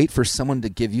have to wait for someone to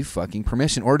give you fucking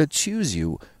permission or to choose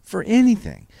you for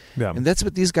anything. Yeah. And that's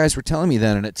what these guys were telling me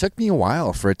then, and it took me a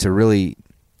while for me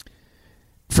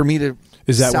to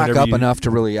sack up enough to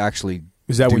really actually.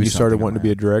 Is that when you started wanting to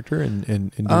be a director and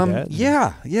do that?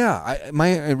 Yeah.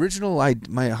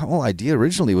 My whole idea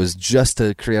originally was just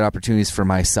to create opportunities for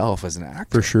myself as an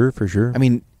actor. For sure. I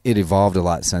mean, it evolved a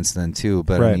lot since then too.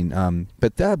 But right. I mean,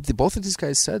 both of these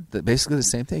guys said that basically the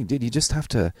same thing, dude. You just have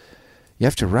to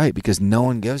write, because no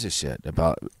one gives a shit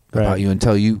about you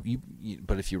until you.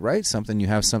 But if you write something, you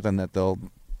have something that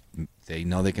they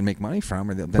know they can make money from,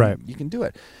 or then you can do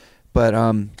it. But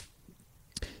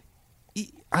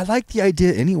I like the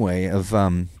idea anyway of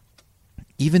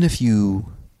even if you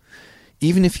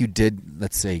did,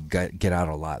 let's say, get out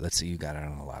a lot. Let's say you got out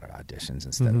on a lot of auditions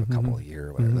instead of a couple a year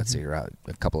or whatever. Mm-hmm. Let's say you're out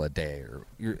a couple a day, or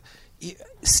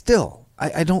still.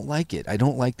 I don't like it. I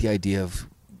don't like the idea of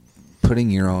putting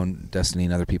your own destiny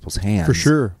in other people's hands. For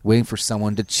sure. Waiting for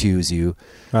someone to choose you.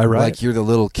 Right. Like you're the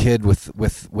little kid with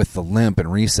the limp in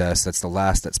recess that's the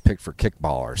last that's picked for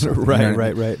kickball or something.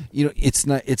 Right. You know, it's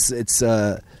not. It's.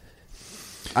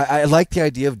 I like the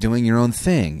idea of doing your own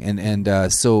thing,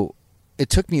 and so it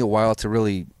took me a while to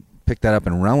really pick that up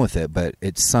and run with it, but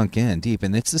it sunk in deep,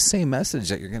 and it's the same message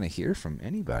that you're going to hear from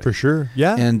anybody. For sure,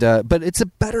 yeah. And but it's a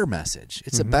better message.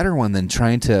 It's a better one than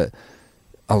trying to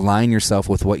align yourself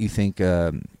with what you think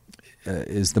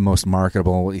is the most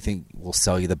marketable, what you think will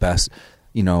sell you the best.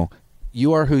 You know,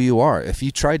 you are who you are. If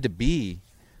you tried to be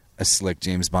a slick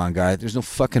James Bond guy, there's no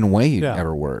fucking way you'd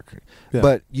ever work. Yeah.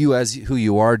 But you, as who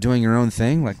you are, doing your own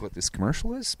thing, like what this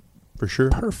commercial is, for sure,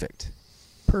 perfect,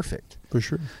 for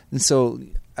sure. And so,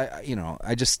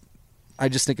 I just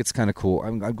think it's kind of cool.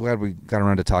 I'm glad we got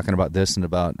around to talking about this and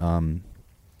about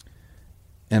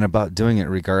doing it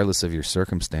regardless of your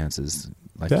circumstances.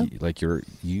 Like you're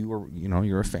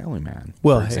a family man.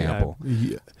 Well, for example.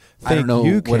 I don't know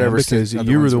you, Cam, because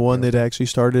you were the one that actually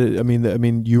started. I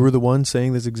mean, you were the one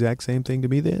saying this exact same thing to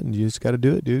me. Then you just got to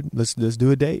do it, dude. Let's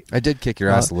do a date. I did kick your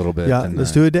ass a little bit. Yeah,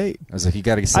 let's do a date. I was like, you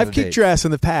got to. I've kicked your ass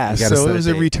in the past, so it was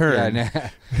a return.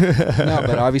 Yeah, no,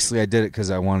 but obviously I did it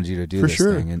because I wanted you to do this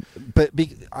thing.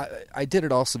 I did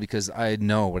it also because I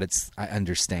know what it's. I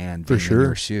understand being in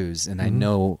your shoes, and I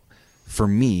know, for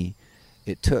me,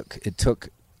 it took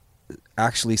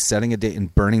actually setting a date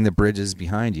and burning the bridges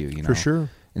behind you. You know, for sure.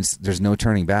 And there's no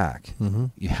turning back. Mm-hmm.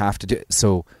 You have to do it.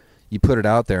 So you put it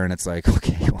out there, and it's like,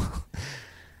 okay, well,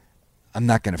 I'm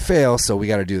not going to fail, so we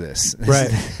got to do this. Right.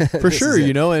 For sure,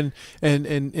 you know, and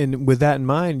with that in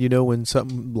mind, you know, when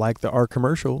something like our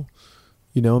commercial,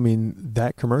 You know, I mean,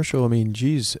 that commercial, I mean,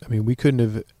 geez, I mean, we couldn't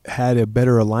have had a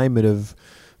better alignment of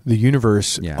the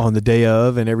universe on the day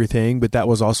of and everything, but that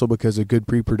was also because of good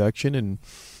pre-production and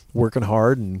working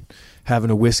hard and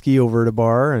having a whiskey over at a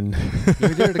bar. And we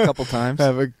did it a couple times.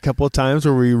 Have a couple of times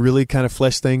where we really kind of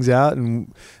fleshed things out,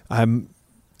 and I'm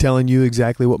telling you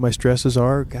exactly what my stresses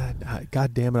are.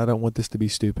 God damn it, I don't want this to be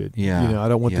stupid. Yeah. You know, I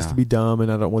don't want this to be dumb,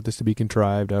 and I don't want this to be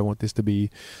contrived. I want this to be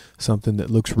something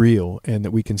that looks real and that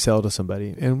we can sell to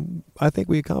somebody. And I think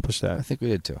we accomplished that. I think we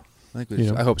did too.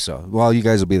 I hope so. Well, you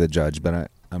guys will be the judge, but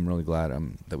I'm really glad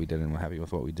that we did, and we're happy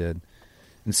with what we did.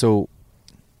 And so,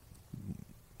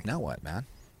 now what, man?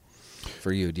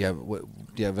 For you, do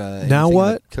you have now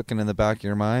what cooking in the back of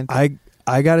your mind?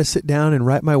 I got to sit down and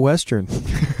write my Western.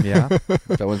 Yeah,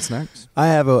 is that what's next?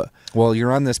 Well,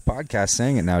 you're on this podcast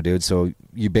saying it now, dude. So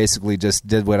you basically just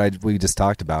did what we just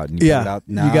talked about. And you put it out.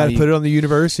 Now you got to put it on the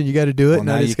universe, and you got to do it.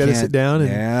 And I just got to sit down.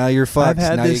 And you're fucked.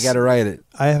 Now you got to write it.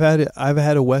 I've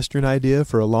had a Western idea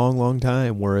for a long, long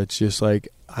time, where it's just like,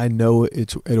 I know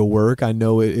it'll work. I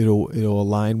know it'll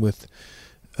align with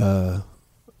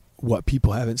what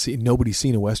people haven't seen. Nobody's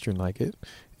seen a Western like it,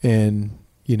 and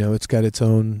you know, it's got its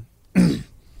own.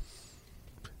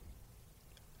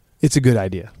 It's a good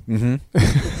idea. Mm-hmm.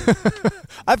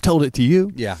 I've told it to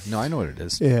you. Yeah, no, I know what it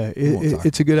is. Yeah,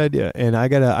 it's a good idea, and I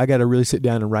gotta really sit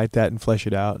down and write that and flesh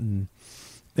it out and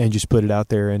just put it out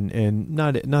there, and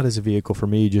not as a vehicle for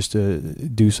me, just to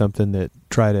do something that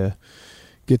try to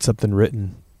get something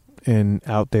written and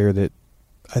out there that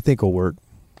I think will work.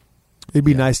 It'd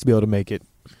be nice to be able to make it.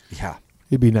 Yeah,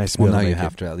 it'd be nice to be able to make it. Well, now you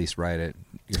have to at least write it.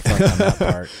 You're fucked on that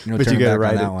part. But you gotta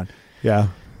write that one. Yeah.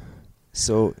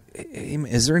 So,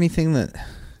 is there anything that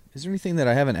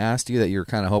I haven't asked you that you're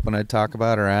kind of hoping I'd talk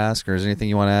about or ask, or is there anything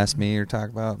you want to ask me or talk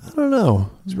about? I don't know.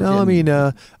 No, I mean,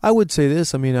 I would say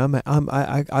this. I mean,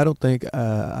 I don't think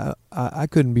I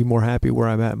couldn't be more happy where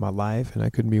I'm at in my life, and I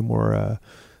couldn't be more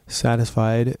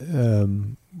satisfied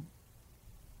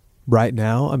right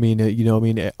now. I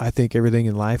mean, I think everything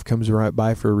in life comes right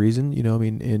by for a reason. You know, I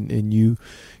mean, and your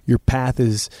path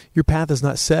is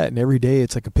not set, and every day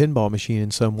it's like a pinball machine.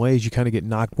 In some ways, you kind of get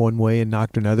knocked one way and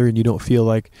knocked another, and you don't feel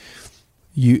like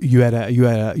you had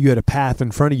a path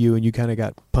in front of you, and you kind of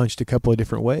got punched a couple of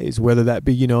different ways. Whether that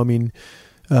be,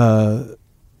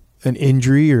 an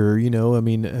injury, or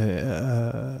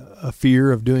a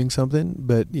fear of doing something.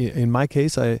 But in my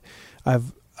case, I've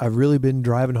really been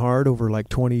driving hard over like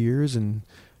 20 years, and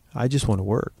I just want to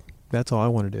work. That's all I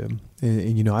want to do.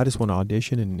 And I just want to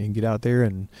audition and get out there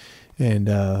and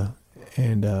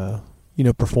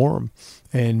perform.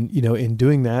 And, in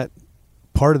doing that,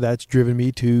 part of that's driven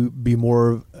me to be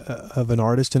more of an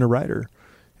artist and a writer.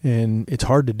 And it's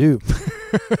hard to do,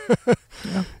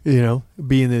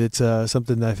 being that it's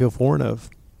something that I feel foreign of.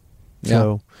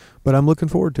 So, but I'm looking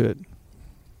forward to it.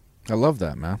 I love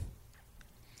that, man.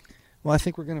 Well, I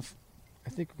think we're gonna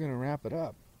wrap it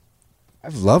up.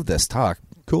 I've loved this talk.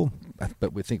 Cool,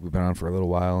 but we think we've been on for a little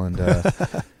while, and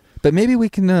but maybe we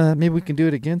can do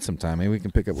it again sometime. Maybe we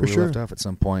can pick up where we left off at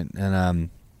some point.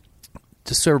 And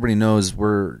just so everybody knows,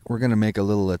 we're gonna make a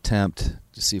little attempt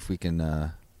to see if we can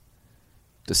to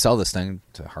sell this thing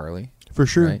to Harley. For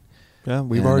sure. Right? Yeah,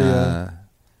 we've already.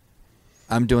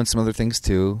 I'm doing some other things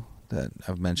too that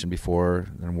I've mentioned before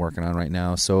that I'm working on right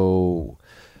now. So.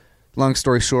 Long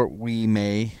story short, we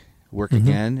may work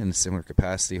again in a similar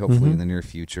capacity, hopefully in the near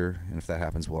future. And if that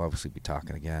happens, we'll obviously be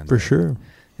talking again. For sure.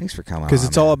 Thanks for coming on. Because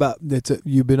it's all about,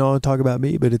 you've been on to talk about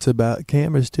me, but it's about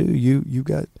cameras too. You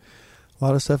got a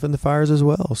lot of stuff in the fires as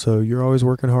well. So you're always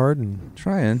working hard and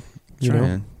trying.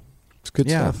 It's good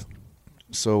stuff.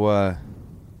 So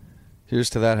here's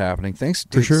to that happening. Thanks.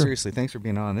 Dude, for sure. Seriously, thanks for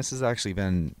being on. This has actually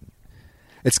been...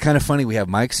 It's kind of funny we have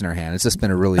mics in our hand. It's just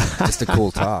been just a cool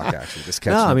talk, actually. Just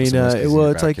catching up.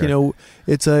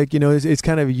 It's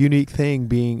kind of a unique thing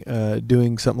being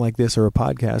doing something like this or a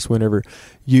podcast. Whenever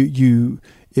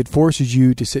it forces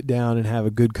you to sit down and have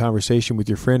a good conversation with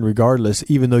your friend, regardless.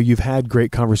 Even though you've had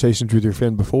great conversations with your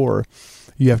friend before,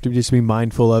 you have to just be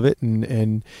mindful of it,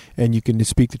 and you can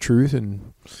just speak the truth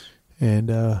and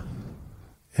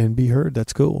be heard.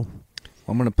 That's cool.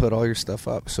 I'm going to put all your stuff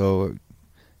up. So.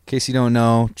 In case you don't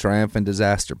know,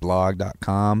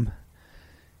 triumphantdisasterblog.com.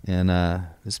 And this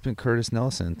has been Curtis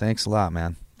Nelson. Thanks a lot,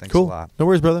 man. Thanks a lot. No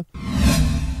worries, brother.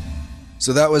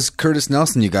 So that was Curtis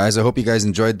Nelson, you guys. I hope you guys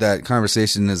enjoyed that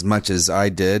conversation as much as I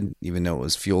did, even though it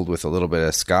was fueled with a little bit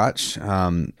of scotch.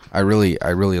 I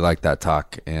really liked that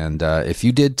talk. And if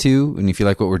you did too, and if you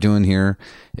like what we're doing here,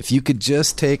 if you could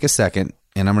just take a second,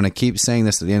 and I'm going to keep saying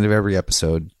this at the end of every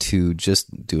episode, to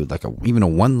just do like even a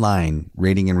one-line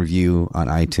rating and review on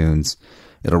iTunes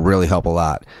It'll really help a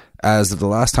lot. As of the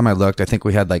last time I looked, I think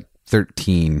we had like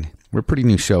 13. We're a pretty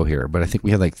new show here, but I think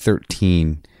we had like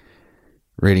 13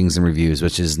 ratings and reviews,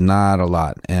 which is not a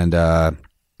lot. And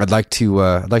I'd like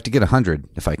to get 100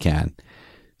 if I can.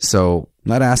 So I'm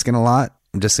not asking a lot.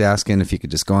 I'm just asking if you could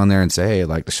just go on there and say, hey, I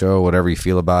like the show, whatever you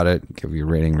feel about it, give you a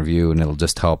rating review, and it'll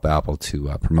just help Apple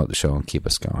to promote the show and keep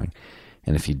us going.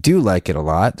 And if you do like it a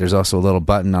lot, there's also a little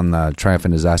button on the Triumph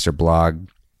and Disaster blog,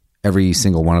 every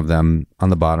single one of them on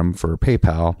the bottom for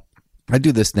PayPal. I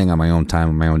do this thing on my own time,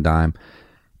 on my own dime.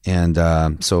 And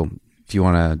so if you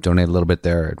want to donate a little bit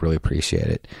there, I'd really appreciate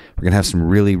it. We're going to have some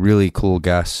really, really cool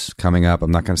guests coming up.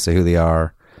 I'm not going to say who they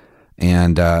are.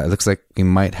 And it looks like we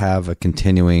might have a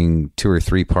continuing 2 or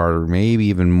 3 part, or maybe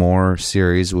even more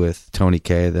series with Tony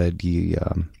Kaye,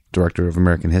 the director of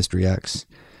American History X.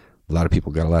 A lot of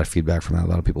people got a lot of feedback from that. A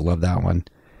lot of people love that one.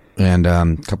 And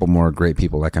a couple more great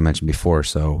people, like I mentioned before.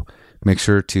 So make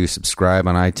sure to subscribe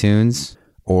on iTunes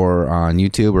or on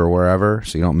YouTube or wherever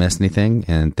so you don't miss anything.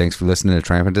 And thanks for listening to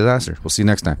Triumph and Disaster. We'll see you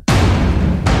next time.